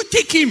did you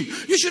take him?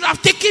 You should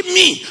have taken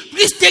me.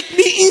 Please take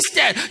me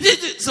instead.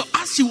 So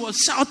as she was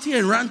shouting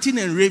and ranting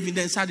and raving,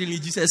 then suddenly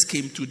Jesus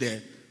came to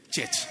the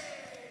church.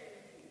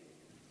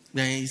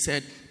 Then he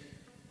said,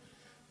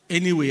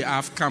 anyway,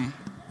 I've come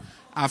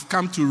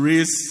to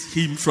raise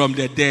him from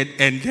the dead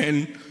and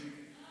then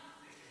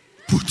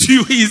put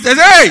you. He said,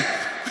 hey,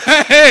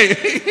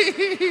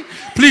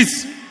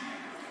 please.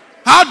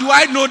 How do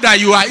I know that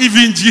you are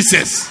even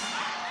Jesus?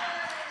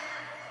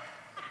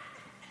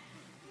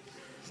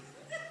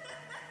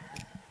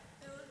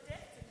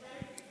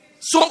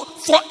 So,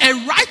 for a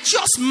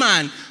righteous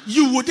man,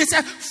 you would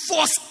say,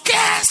 for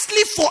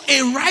scarcely for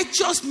a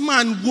righteous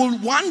man will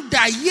one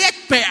die, yet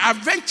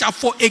peradventure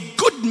for a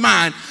good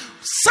man,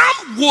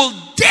 some will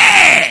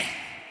dare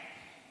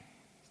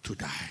to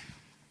die.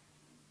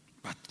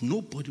 But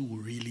nobody will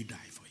really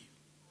die for you.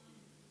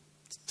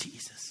 It's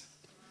Jesus.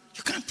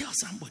 You can't tell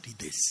somebody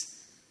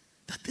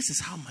that this is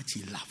how much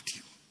he loved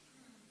you.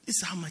 This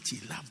is how much he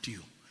loved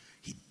you.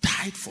 He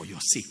died for your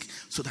sake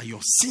so that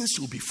your sins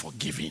will be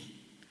forgiven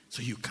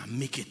so you can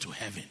make it to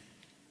heaven.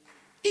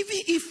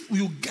 Even if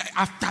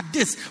after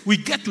this, we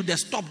get to the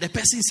stop, the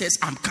person says,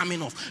 I'm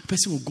coming off. The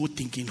person will go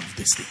thinking of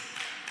this thing.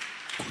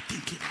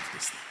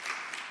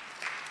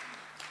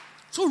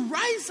 So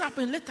rise up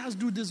and let us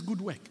do this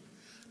good work.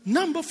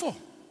 Number four,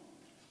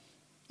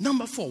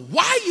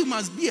 why you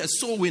must be a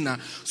soul winner.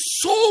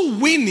 Soul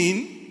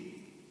winning,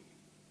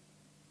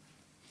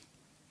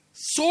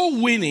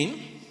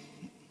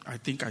 I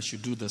think I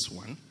should do this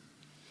one.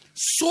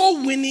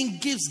 Soul winning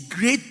gives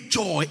great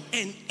joy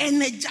and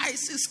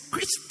energizes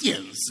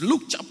Christians.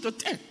 Luke chapter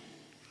 10.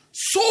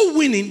 Soul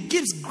winning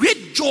gives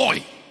great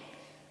joy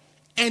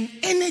and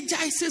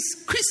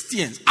energizes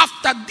Christians.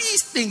 After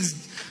these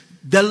things,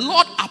 the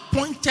Lord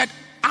appointed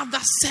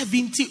other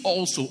 70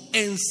 also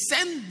and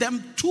sent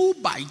them 2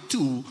 by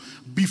 2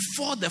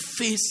 before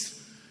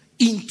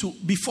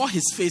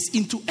his face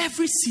into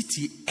every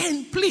city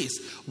and place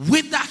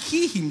whither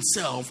he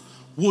himself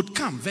would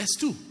come. Verse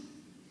 2.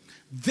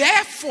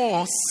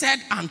 Therefore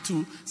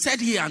said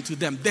he unto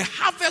them, the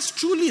harvest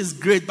truly is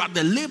great, but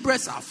the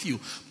laborers are few.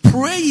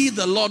 Pray ye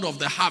the Lord of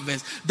the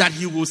harvest that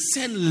he will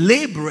send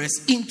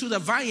laborers into the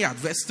vineyard.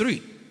 Verse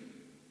 3.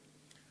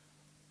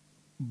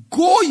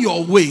 Go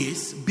your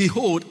ways,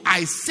 behold,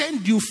 I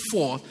send you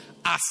forth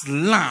as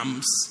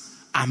lambs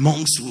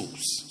amongst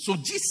wolves. So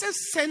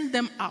Jesus sent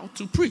them out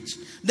to preach.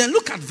 Then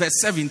look at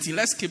verse 17.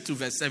 Let's skip to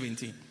verse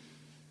 17.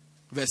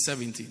 Verse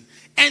 17.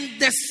 And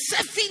the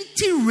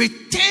 70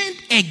 returned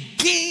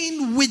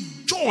again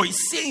with joy,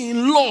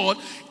 saying, Lord,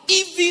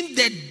 even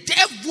the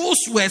devils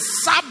were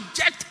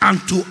subject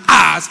unto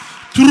us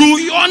through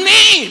your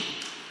name.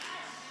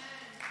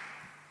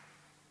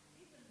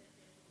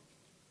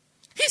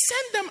 He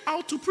sent them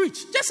out to preach.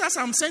 Just as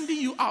I'm sending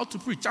you out to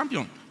preach.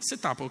 Champion,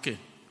 sit up, okay?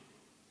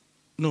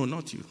 No,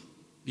 not you.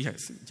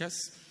 Yes,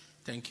 just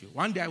thank you.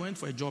 One day I went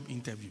for a job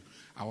interview.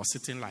 I was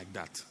sitting like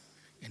that,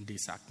 and they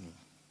sacked me.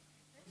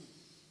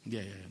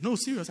 Yeah. No,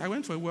 serious.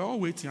 We're all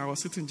waiting. I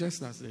was sitting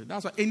just as that.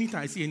 That's why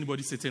anytime I see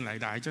anybody sitting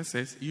like that, I just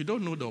say, you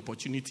don't know the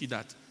opportunity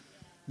that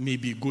may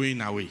be going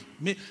away.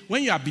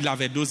 When you are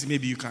beloved, those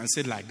maybe you can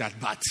say like that,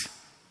 but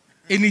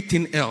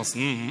anything else,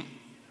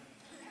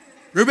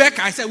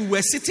 Rebecca, I said we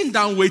were sitting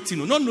down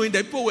waiting, not knowing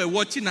that people were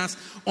watching us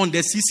on the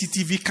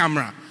CCTV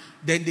camera.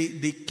 Then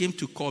they came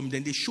to come.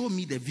 Then they showed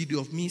me the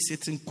video of me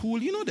sitting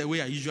cool. You know the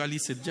way I usually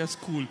sit, just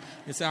cool.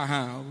 They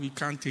said, we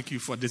can't take you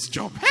for this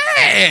job.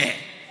 Hey!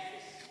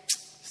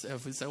 So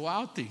it's a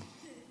wild thing.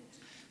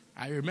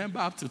 I remember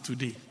up to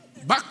today.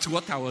 Back to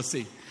what I was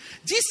saying.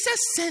 Jesus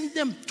sent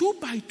them 2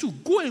 by 2.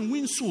 Go and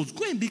win souls.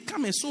 Go and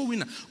become a soul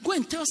winner. Go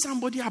and tell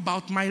somebody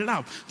about my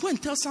love. Go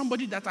and tell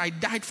somebody that I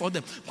died for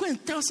them. Go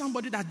and tell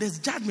somebody that there's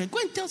judgment. Go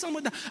and tell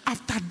somebody that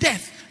after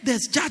death,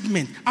 there's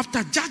judgment.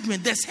 After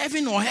judgment, there's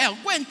heaven or hell.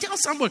 Go and tell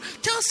somebody.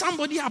 Tell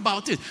somebody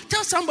about it.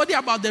 Tell somebody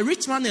about the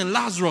rich man and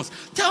Lazarus.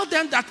 Tell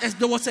them that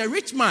there was a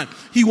rich man.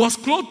 He was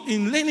clothed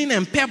in linen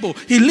and pebble.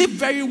 He lived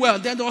very well.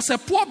 Then there was a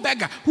poor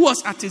beggar who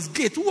was at his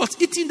gate, who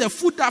was eating the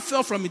food that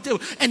fell from his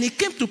table. And it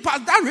came to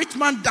pass that rich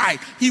man died.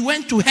 He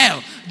went to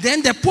hell.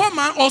 Then the poor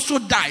man also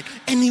died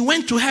and he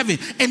went to heaven.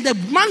 And the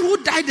man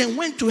who died and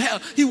went to hell,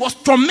 he was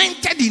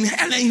tormented in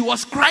hell and he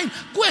was crying.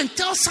 Go and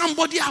tell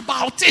somebody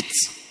about it.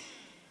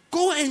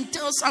 Go and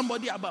tell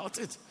somebody about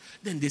it.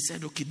 Then they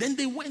said, okay. Then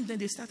they went and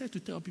they started to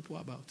tell people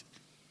about it.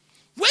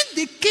 When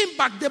they came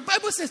back, the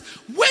Bible says,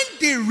 when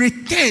they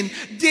returned,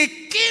 they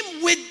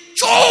came with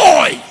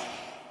joy.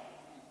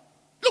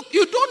 Look,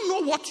 you don't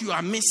know what you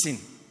are missing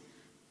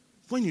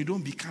when you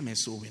don't become a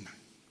soul winner.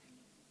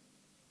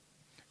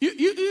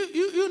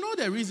 You know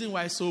the reason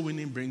why soul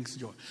winning brings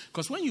joy.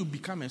 Because when you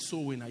become a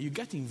soul winner, you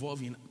get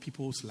involved in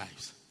people's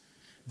lives.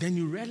 Then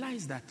you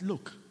realize that,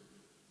 look,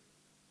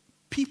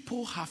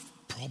 people have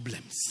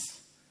problems.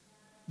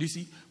 Do you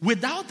see?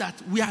 Without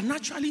that, we are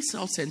naturally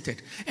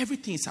self-centered.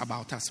 Everything is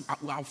about us.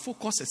 Our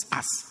focus is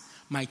us.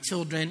 My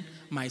children,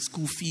 my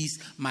school fees,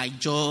 my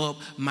job,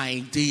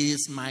 my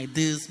this, my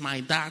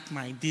that,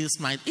 my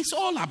this, my... It's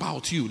all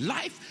about you.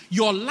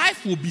 Your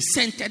life will be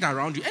centered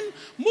around you. And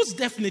most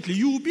definitely,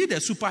 you will be the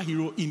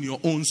superhero in your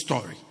own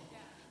story.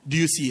 Do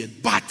you see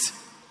it? But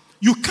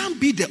you can't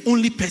be the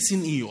only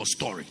person in your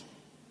story.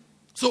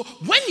 So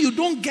when you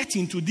don't get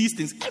into these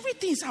things,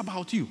 everything is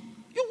about you.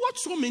 You watch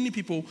so many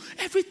people,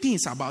 everything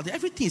is about them.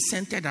 Everything is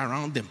centered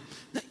around them.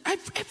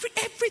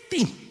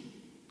 Everything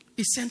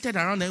is centered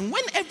around them.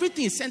 When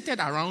everything is centered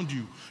around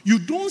you, you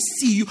don't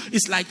see you.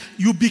 It's like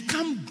you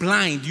become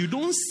blind. You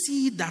don't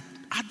see that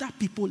other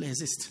people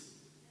exist.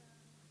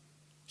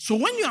 So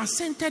when you are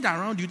centered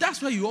around you,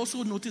 that's why you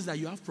also notice that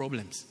you have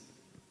problems.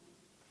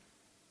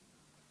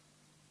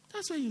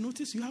 That's why you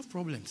notice you have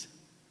problems.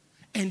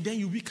 And then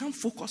you become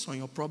focused on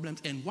your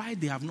problems and why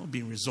they have not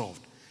been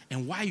resolved.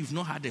 And why you've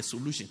not had a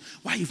solution.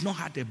 Why you've not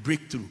had a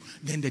breakthrough.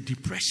 Then the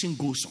depression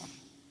goes on.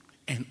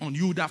 And on.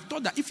 You would have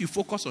thought that if you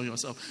focus on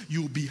yourself,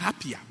 you'll be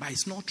happier. But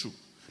it's not true.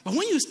 But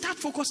when you start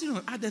focusing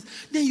on others,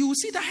 then you will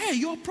see that, hey,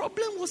 your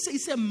problem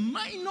it's a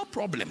minor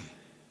problem.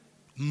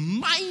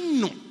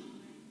 Minor.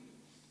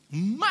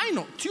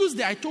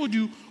 Tuesday, I told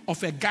you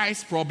of a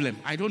guy's problem.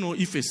 I don't know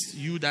if it's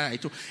you that I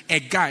told. A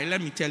guy,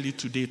 let me tell you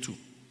today too.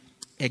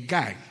 A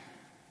guy,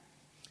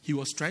 he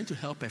was trying to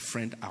help a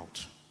friend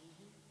out.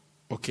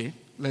 Okay?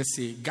 Let's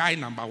say guy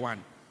number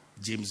 1,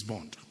 James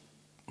Bond.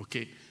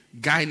 Okay?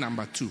 Guy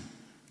number 2,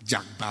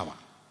 Jack Bauer.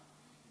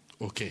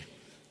 Okay?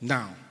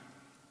 Now,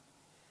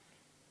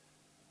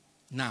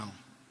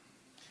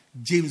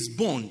 James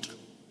Bond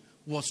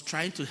was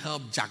trying to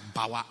help Jack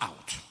Bauer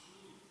out.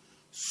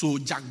 So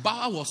Jack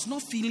Bauer was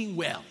not feeling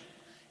well.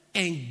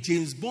 And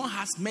James Bond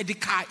has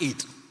medical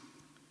aid.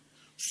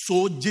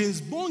 So James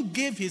Bond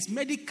gave his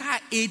medical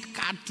aid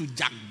card to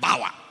Jack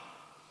Bauer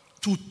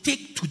to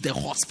take to the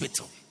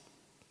hospital.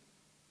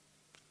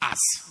 As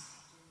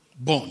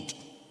Bond.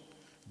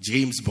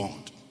 James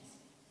Bond.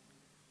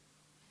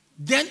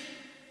 Then,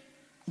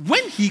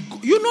 when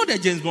you know the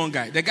James Bond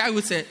guy, the guy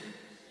who said,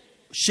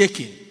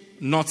 shaking,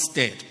 not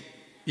stirred.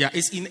 Yeah,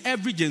 it's in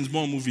every James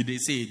Bond movie, they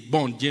say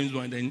Bond, James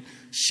Bond, then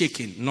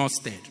shaking, not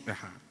stirred.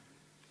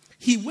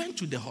 He went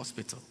to the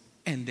hospital,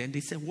 and then they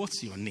said,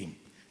 what's your name?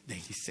 Then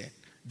he said,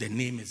 the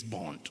name is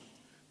Bond,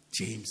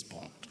 James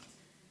Bond.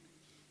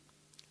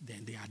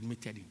 Then they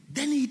admitted him.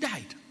 Then he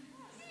died.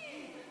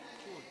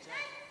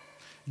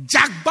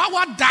 Jack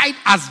Bauer died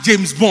as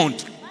James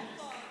Bond.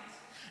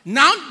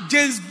 Now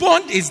James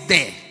Bond is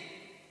there.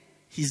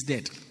 He's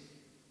dead.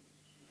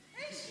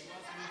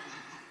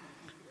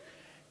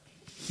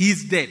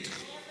 He's dead.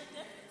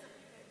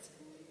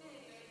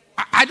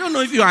 I don't know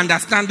if you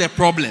understand the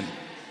problem.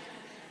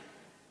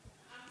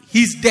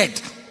 He's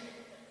dead.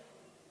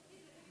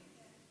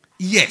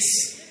 Yes.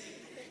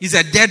 He's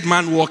a dead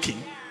man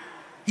walking.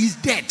 He's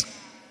dead.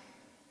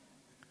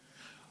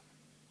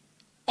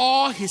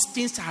 All his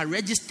things are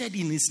registered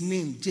in his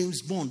name,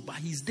 James Bond, but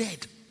he's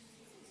dead.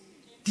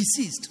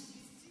 Deceased.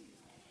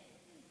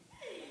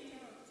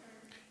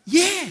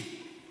 Yeah.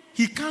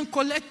 He can't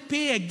collect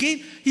pay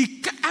again.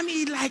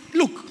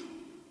 Look,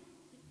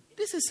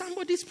 this is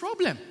somebody's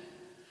problem.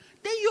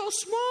 Then your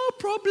small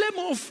problem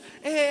of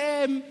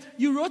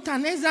you wrote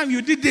an exam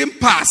you didn't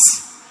pass.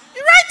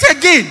 You write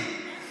again.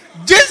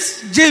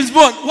 James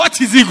Bond, what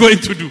is he going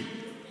to do?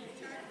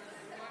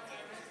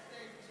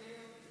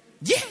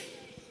 Yeah.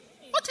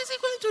 What is he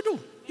going to do?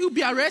 He'll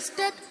be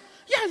arrested.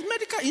 Yes,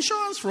 medical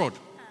insurance fraud.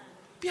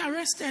 Be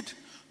arrested.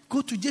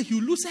 Go to jail.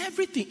 He'll lose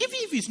everything. Even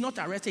if he's not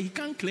arrested, he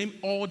can't claim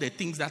all the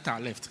things that are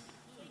left.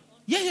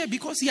 Yeah,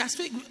 because he has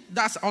faked.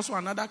 That's also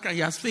another crime.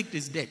 He has faked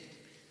his death.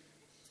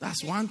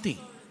 That's one thing.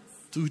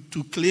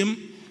 To claim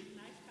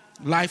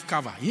life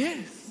cover.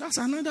 Yeah, that's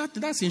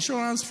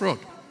insurance fraud.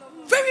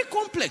 Very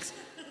complex.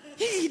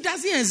 He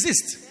doesn't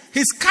exist.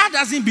 His car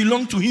doesn't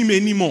belong to him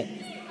anymore.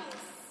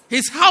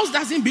 His house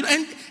doesn't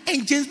belong.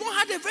 And James Bond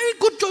had a very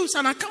good job. He was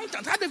an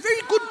accountant. Had a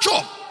very good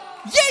job.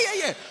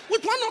 Yeah.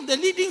 With one of the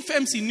leading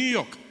firms in New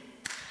York.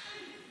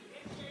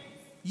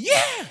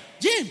 Yeah,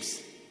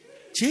 James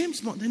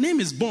Bond. The name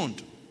is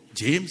Bond.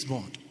 James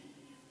Bond.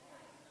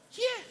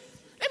 Yeah.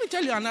 Let me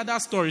tell you another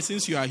story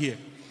since you are here.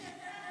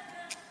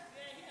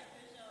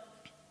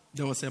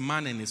 There was a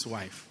man and his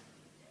wife.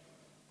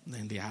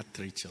 Then they had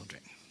 3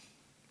 children.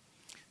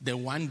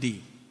 Then one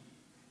day,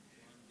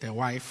 the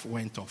wife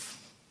went off.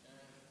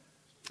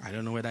 I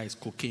don't know whether it's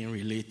cocaine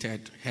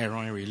related,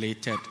 heroin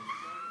related,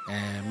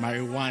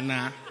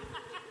 marijuana.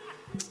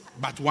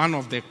 But one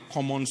of the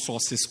common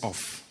sources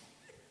of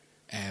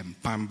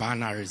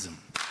pambanarism.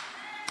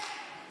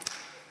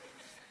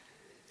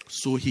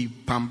 So he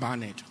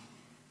pambaned.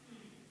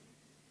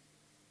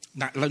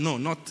 No,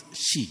 not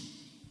she.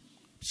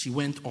 She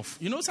went off.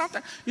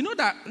 Sometimes,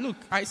 that, look,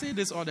 I say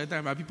this all the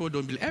time, but people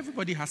don't believe.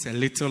 Everybody has a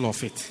little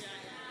of it.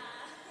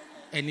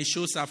 And it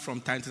shows up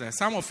from time to time.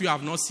 Some of you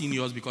have not seen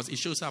yours because it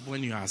shows up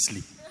when you are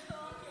asleep.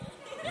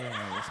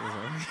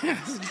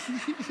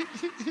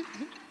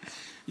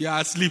 You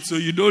are asleep, so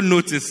you don't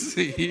notice.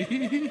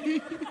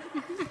 You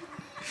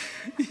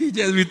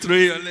just be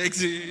throwing your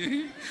legs.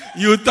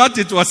 You thought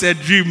it was a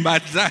dream,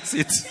 but that's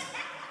it.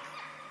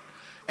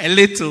 A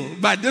little.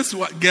 But this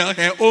girl,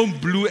 her own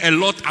blew a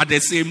lot at the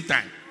same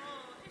time.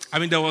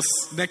 There was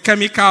the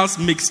chemicals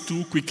mixed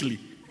too quickly.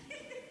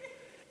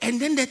 And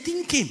then the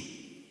thing came.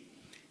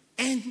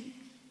 And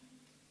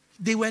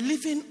they were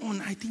living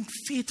on, I think,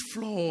 5th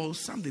floor or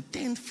something,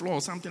 10th floor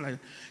or something like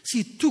that.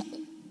 She took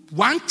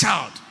one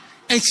child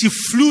and she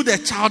flew the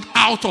child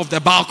out of the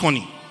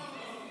balcony.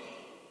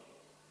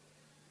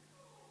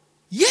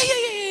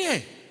 Yeah.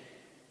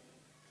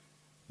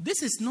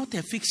 This is not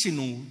a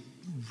fictional,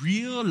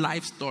 real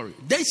life story.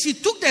 Then she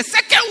took the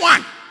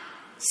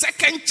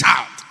second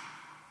child.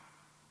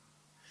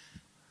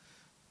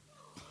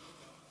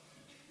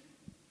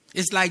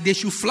 It's like they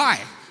should fly.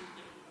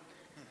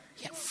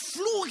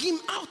 Flew him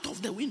out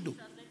of the window.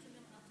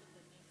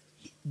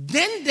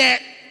 Then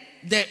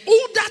the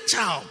older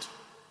child,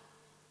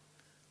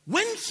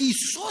 when he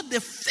saw the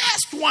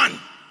first one,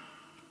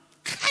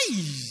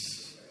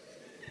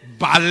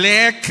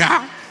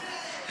 Baleka,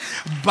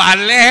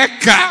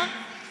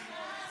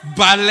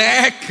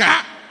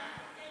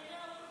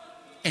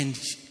 and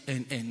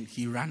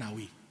he ran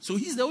away. So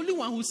he's the only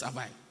one who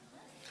survived.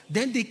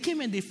 Then they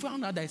came and they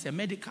found out there's a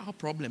medical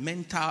problem,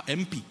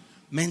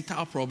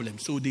 mental problem.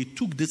 So they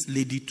took this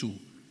lady to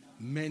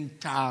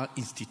mental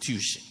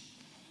institution.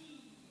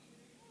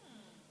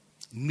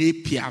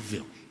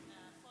 Napierville.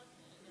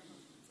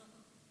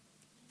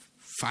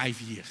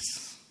 5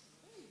 years.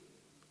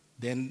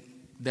 Then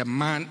the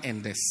man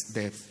and the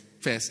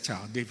first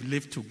child, they've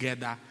lived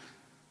together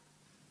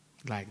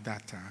like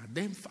that.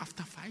 Then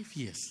after 5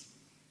 years,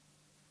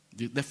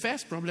 the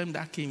first problem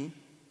that came,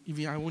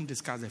 even I won't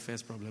discuss the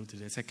first problem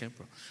today, the second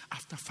problem.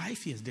 After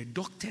 5 years, the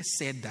doctor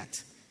said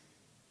that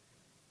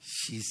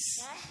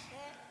she's...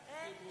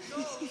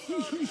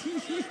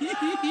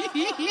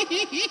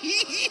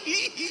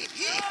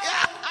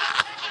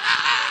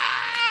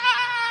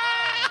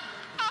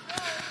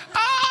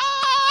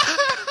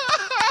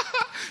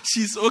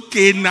 she's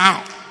okay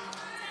now.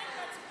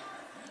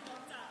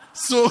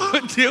 So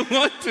they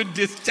want to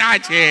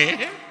discharge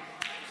her.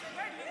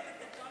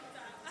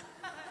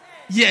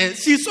 Yeah,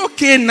 she's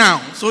okay now.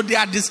 So they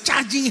are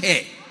discharging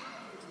her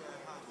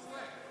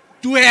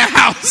to her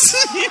house.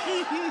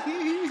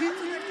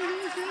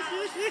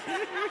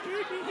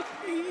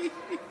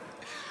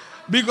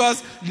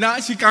 Because now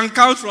she can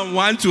count from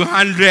 1 to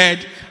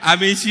 100. I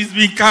mean, she's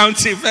been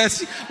counting.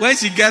 First, when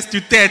she gets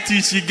to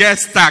 30, she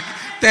gets stuck.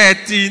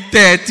 13,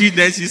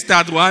 then she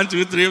starts 1,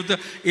 2, 3,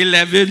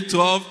 11,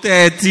 12,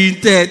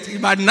 13.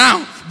 But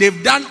now,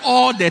 they've done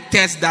all the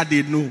tests that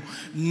they know.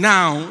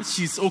 Now,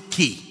 she's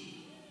okay.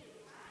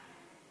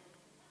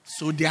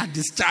 So they are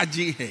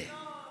discharging her.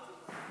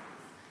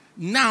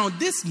 Now,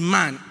 this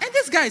man, and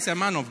this guy is a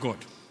man of God.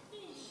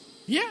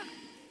 Yeah.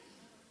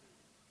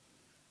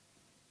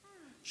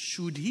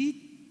 Should he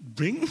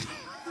bring? Because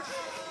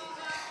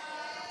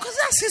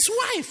that's his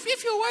wife.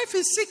 If your wife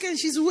is sick and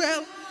she's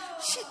well,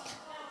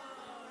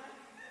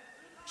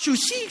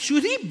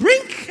 should he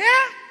bring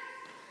her?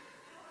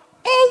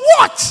 Or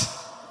what?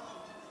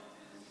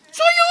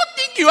 So you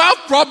think you have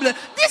problem?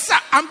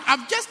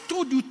 I've just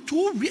told you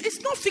two.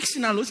 It's not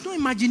fictional. It's not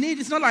imaginary.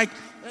 It's not like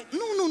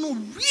no.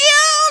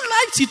 Real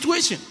life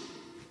situation.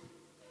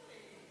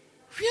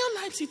 Real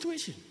life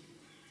situation.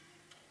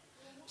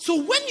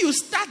 So when you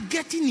start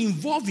getting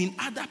involved in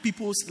other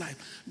people's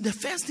life, the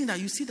first thing that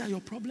you see that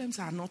your problems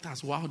are not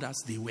as wild as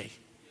they were.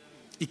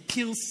 It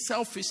kills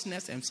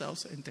selfishness and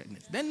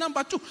self-centeredness. Then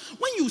number 2,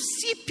 when you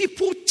see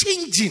people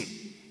changing,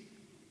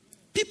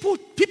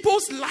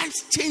 people's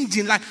lives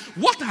changing, like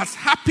what has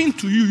happened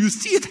to you, you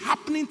see it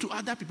happening to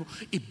other people,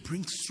 it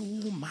brings so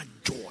much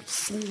joy.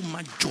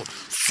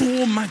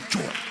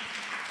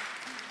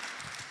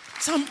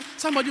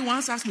 Somebody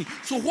once asked me,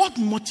 so what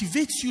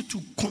motivates you to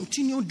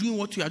continue doing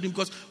what you are doing?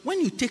 Because when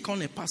you take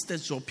on a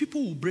pastor's job,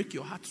 people will break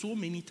your heart so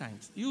many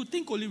times. You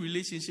think only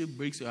relationship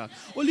breaks your heart.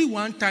 Only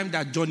one time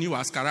that Johnny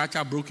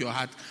Waskaracha broke your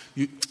heart.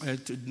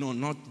 No,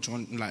 not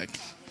John. Like,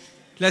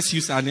 let's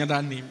use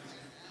another name.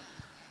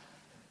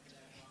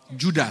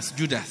 Judas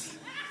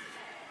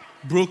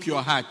broke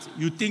your heart.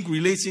 You think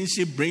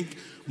relationship bring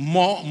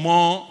more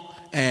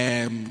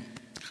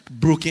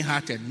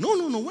broken-hearted.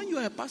 No. When you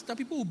are a pastor,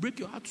 people will break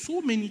your heart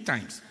so many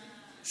times.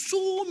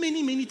 So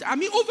many times. I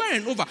mean, over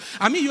and over.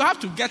 I mean, you have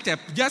to get a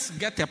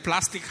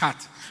plastic heart.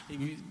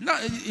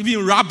 Not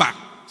even rubber.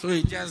 So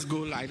you just go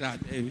like that.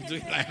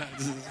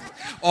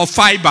 Or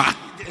fiber.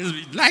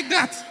 Like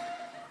that.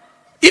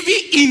 Even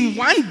in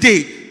one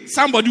day,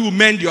 somebody will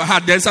mend your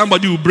heart, then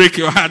somebody will break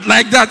your heart.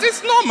 Like that.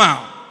 It's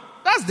normal.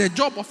 That's the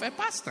job of a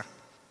pastor.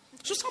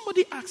 So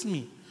somebody asked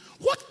me,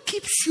 what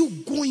keeps you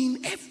going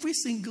every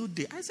single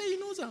day? I say, you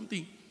know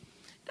something?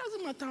 It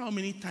doesn't matter how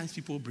many times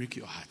people break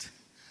your heart.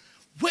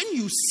 When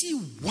you see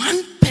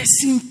one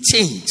person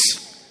change,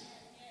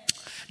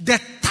 the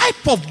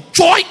type of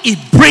joy it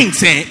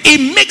brings,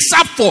 it makes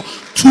up for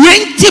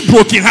 20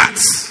 broken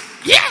hearts.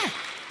 Yeah.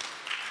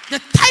 The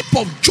type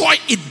of joy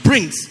it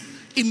brings,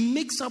 it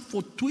makes up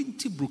for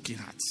 20 broken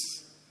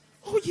hearts.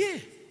 Oh yeah.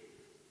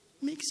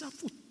 Makes up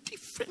for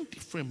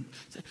different.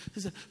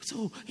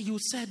 So you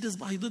said this,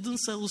 but you didn't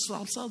sell this, you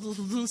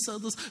didn't sell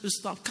this, you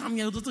should have come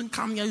here, you didn't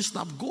come here, you should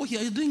have go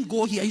here, you didn't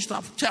go here, you should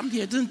have jumped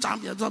here, you didn't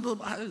jump here.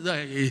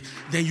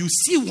 Then you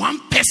see one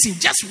person,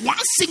 just one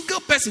single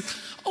person.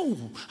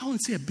 Oh, I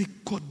want to say a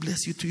big God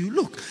bless you to you.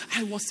 Look,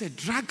 I was a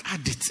drug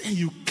addict and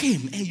you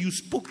came and you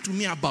spoke to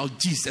me about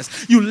Jesus.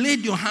 You laid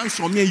your hands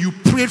on me and you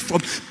prayed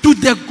to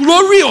the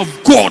glory of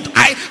God.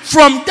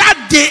 From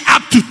that day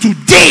up to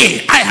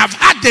today, I have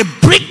had a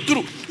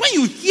breakthrough. When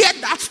you hear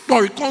that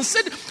story,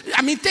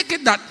 take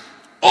it that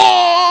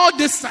all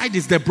this side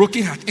is the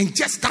broken heart, and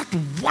just that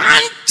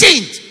one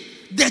change,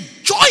 the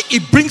joy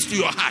it brings to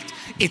your heart,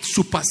 it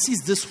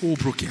supersedes this whole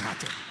broken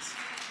heart.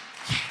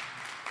 Yeah.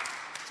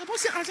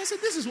 I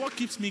said, this is what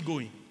keeps me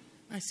going.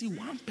 I see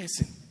one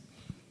person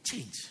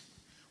change,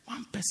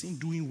 one person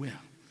doing well.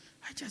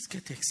 I just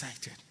get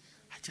excited.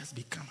 I just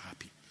become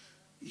happy.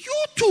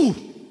 You too,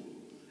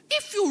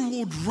 if you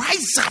would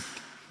rise up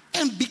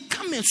and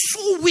become a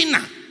soul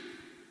winner,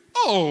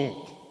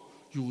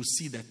 you will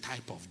see the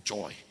type of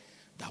joy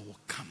that will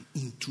come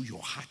into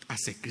your heart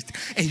as a Christian.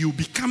 And you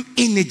become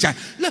energized.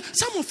 Look,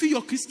 some of you,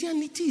 your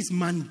Christianity is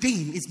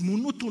mundane, it's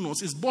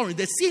monotonous, it's boring.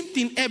 The same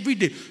thing every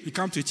day. You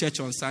come to church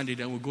on Sunday,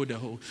 then we go the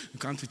whole. You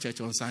come to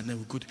church on Sunday, then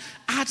we go.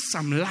 Add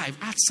some life,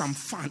 add some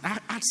fun,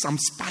 add some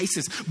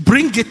spices.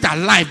 Bring it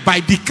alive by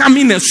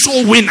becoming a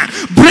soul winner.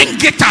 Bring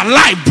it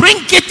alive.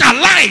 Becoming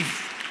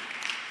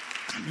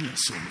a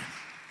soul winner.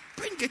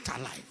 Bring it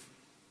alive.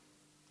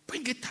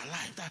 Bring it alive.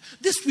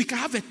 This week I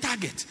have a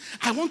target.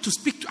 I want to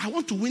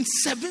win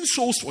 7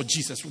 souls for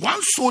Jesus.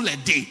 1 soul a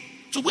day.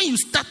 So when you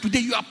start today,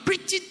 you are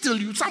preaching till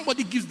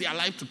somebody gives their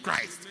life to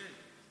Christ.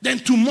 Then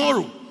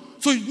tomorrow,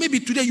 so maybe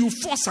today you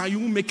force and you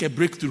will make a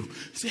breakthrough.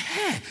 Say,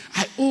 hey,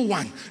 I owe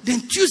 1.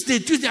 Then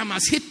Tuesday I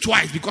must hit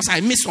twice because I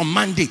missed on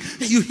Monday.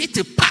 Then you hit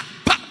it,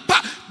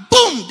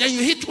 boom, then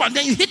you hit 1,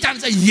 then you hit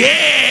and say,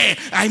 yeah,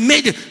 I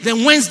made it.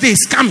 Then Wednesday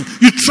is coming.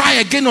 You try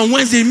again on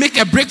Wednesday, you make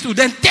a breakthrough.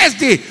 Then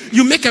Thursday,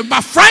 you make a,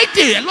 but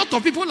Friday, a lot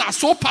of people are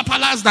so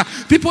popular that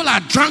people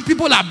are drunk,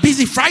 people are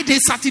busy. Friday,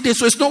 Saturday,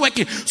 so it's not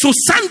working. So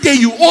Sunday,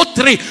 you owe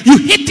 3. You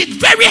hit it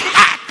very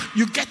hard.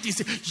 You get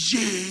this,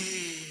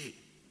 yeah,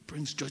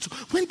 brings joy. So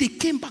when they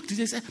came back to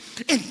this,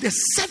 and the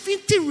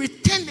 70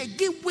 returned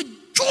again with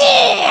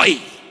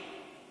joy.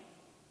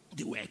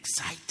 They were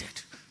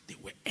excited. They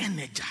were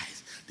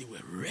energized. They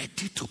were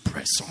ready to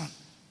press on.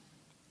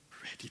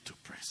 Ready to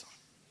press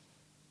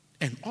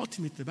on. And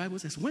ultimately, the Bible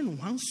says, when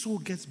one soul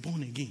gets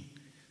born again,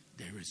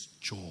 there is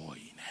joy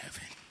in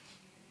heaven.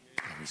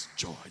 There is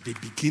joy. They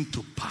begin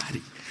to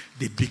party.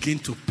 They begin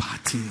to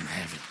party in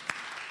heaven.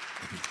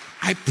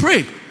 I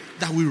pray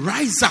that we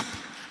rise up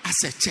as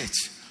a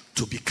church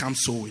to become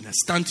soul winners.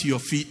 Stand to your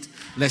feet.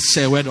 Let's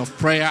share a word of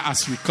prayer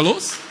as we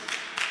close.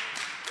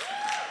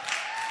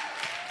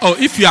 Oh,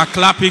 if you are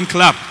clapping,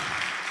 clap.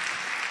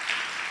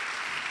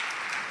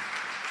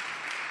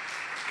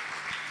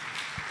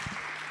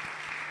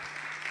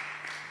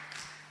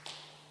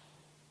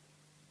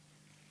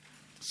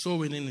 Soul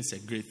winning is a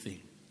great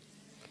thing.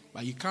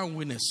 But you can't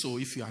win a soul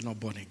if you are not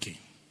born again.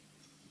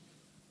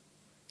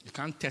 You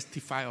can't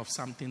testify of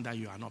something that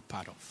you are not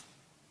part of.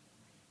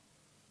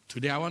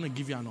 Today, I want to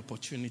give you an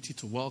opportunity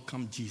to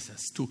welcome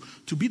Jesus,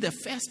 to be the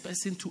first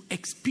person to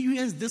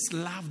experience this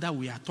love that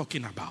we are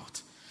talking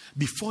about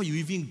before you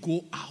even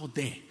go out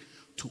there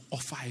to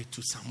offer it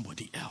to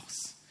somebody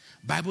else.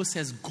 Bible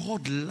says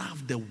God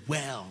loved the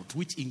world,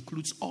 which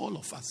includes all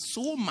of us,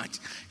 so much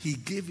he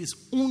gave his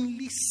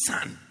only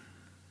son,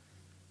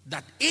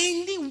 that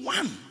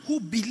anyone who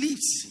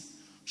believes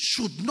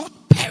should not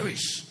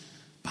perish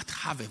but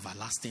have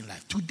everlasting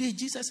life. Today,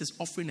 Jesus is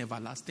offering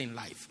everlasting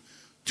life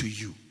to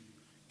you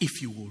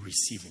if you will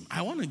receive him.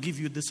 I want to give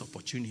you this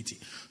opportunity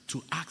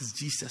to ask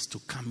Jesus to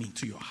come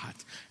into your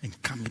heart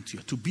and come into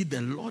you, to be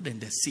the Lord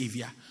and the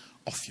Savior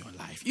of your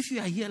life. If you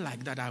are here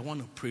like that, I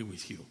want to pray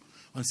with you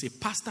and say,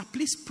 Pastor,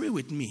 please pray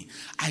with me.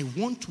 I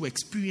want to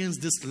experience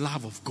this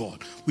love of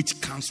God which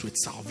comes with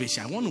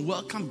salvation. I want to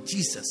welcome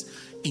Jesus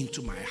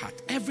into my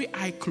heart. Every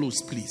eye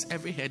closed, please.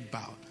 Every head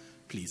bowed,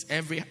 please.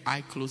 Every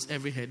eye closed,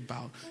 every head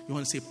bowed. You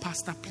want to say,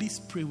 Pastor, please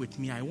pray with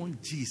me. I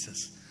want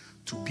Jesus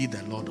to be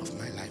the Lord of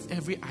my life.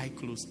 Every eye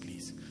closed,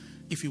 please.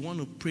 If you want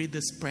to pray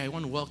this prayer, I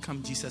want to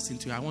welcome Jesus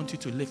into you. I want you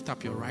to lift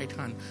up your right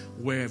hand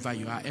wherever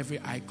you are. Every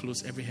eye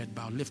closed, every head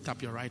bowed. Lift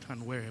up your right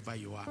hand wherever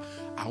you are.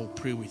 I will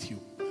pray with you.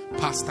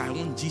 Pastor, I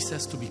want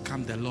Jesus to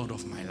become the Lord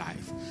of my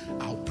life.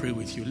 I'll pray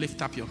with you.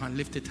 Lift up your hand.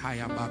 Lift it high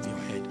above your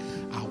head.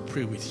 I'll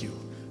pray with you.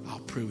 I'll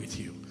pray with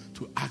you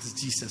to ask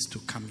Jesus to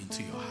come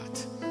into your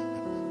heart.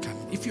 Come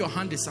in. If your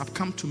hand is up,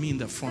 come to me in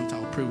the front.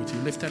 I'll pray with you.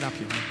 Lift it up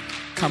your hand.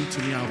 Come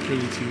to me. I'll pray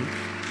with you.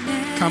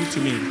 Come to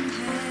me.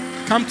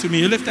 Come to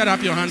me. You lifted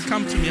up your hand.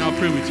 Come to me. I'll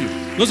pray with you.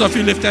 Those of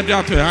you lifted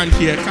up your hand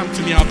here, come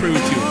to me. I'll pray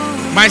with you.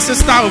 My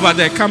sister over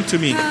there, come to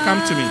me.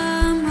 Come to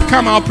me.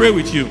 Come, I'll pray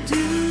with you.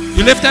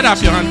 You lifted up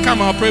your hand.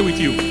 Come, I'll pray with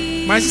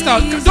you. My sister,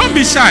 don't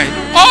be shy.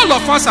 All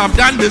of us have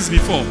done this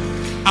before.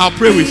 I'll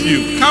pray with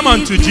you. Come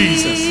on to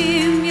Jesus.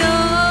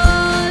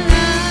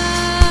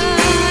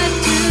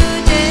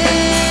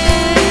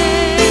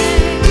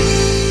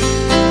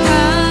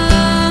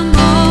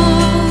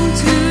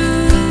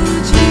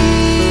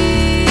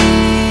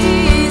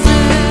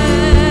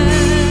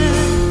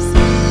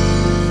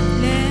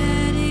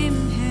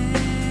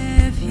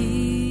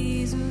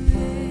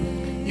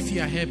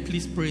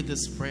 Please pray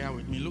this prayer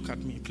with me. Look at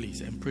me, please,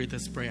 and pray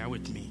this prayer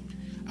with me.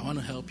 I want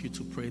to help you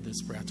to pray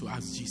this prayer, to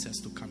ask Jesus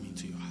to come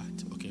into your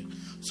heart. Okay?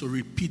 So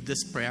repeat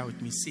this prayer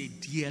with me. Say,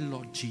 Dear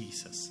Lord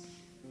Jesus,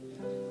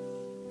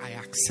 I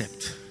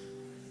accept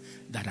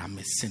that I'm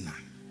a sinner.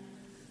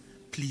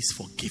 Please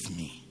forgive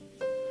me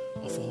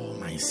of all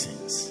my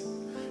sins.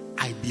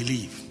 I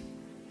believe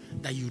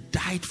that you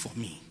died for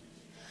me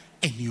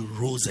and you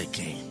rose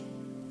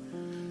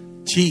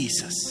again.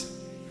 Jesus,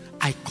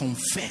 I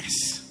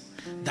confess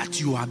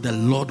that you are the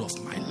Lord of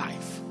my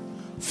life.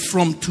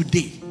 From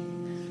today,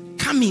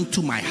 come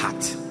into my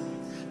heart.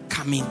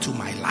 Come into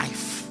my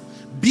life.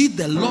 Be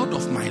the Lord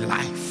of my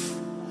life.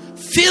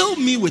 Fill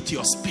me with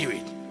your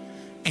spirit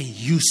and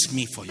use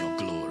me for your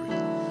glory.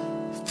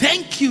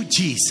 Thank you,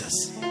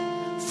 Jesus,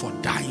 for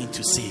dying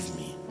to save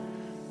me.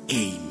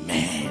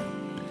 Amen.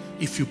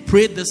 If you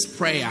prayed this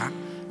prayer,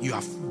 you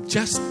have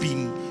just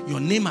been,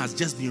 your name has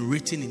just been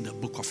written in the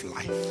book of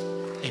life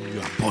and you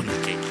are born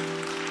again.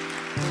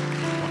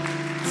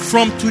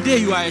 From today,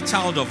 you are a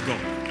child of God.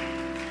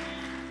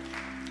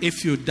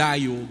 If you die,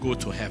 you will go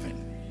to heaven.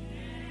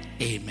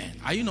 Amen.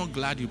 Are you not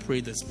glad you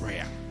prayed this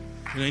prayer?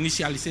 You know,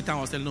 initially, Satan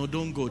was telling, no,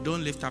 don't go.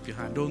 Don't lift up your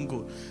hand. Don't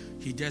go.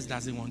 He just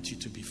doesn't want you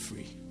to be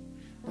free.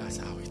 That's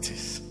how it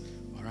is.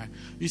 All right.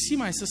 You see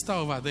my sister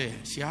over there.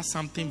 She has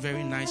something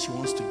very nice she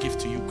wants to give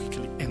to you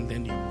quickly. And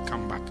then you will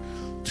come back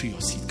to your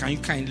seat. Can you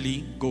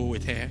kindly go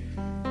with her?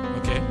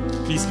 Okay.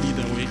 Please lead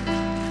the way.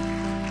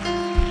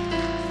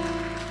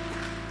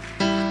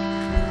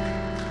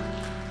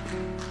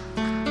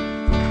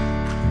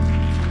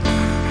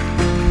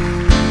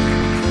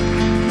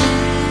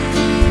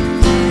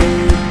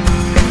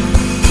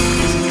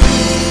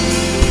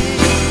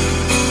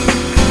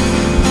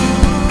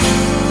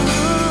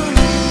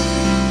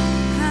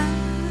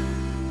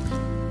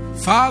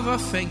 Father,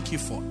 thank you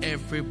for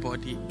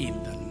everybody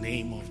in the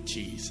name of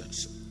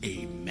Jesus.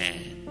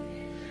 Amen.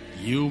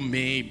 You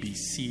may be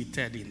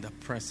seated in the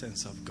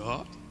presence of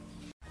God.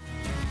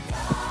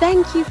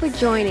 Thank you for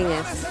joining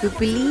us. We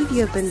believe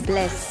you have been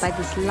blessed by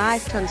this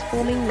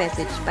life-transforming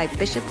message by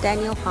Bishop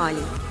Daniel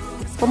Harley.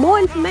 For more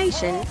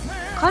information,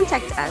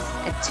 contact us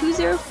at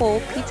 204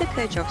 Peter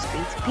Kirchhoff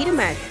Street,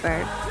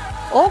 Pietermaritzburg,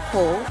 or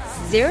call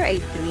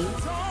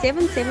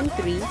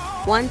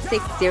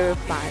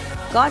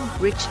 083-773-1605. God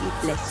richly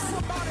bless you.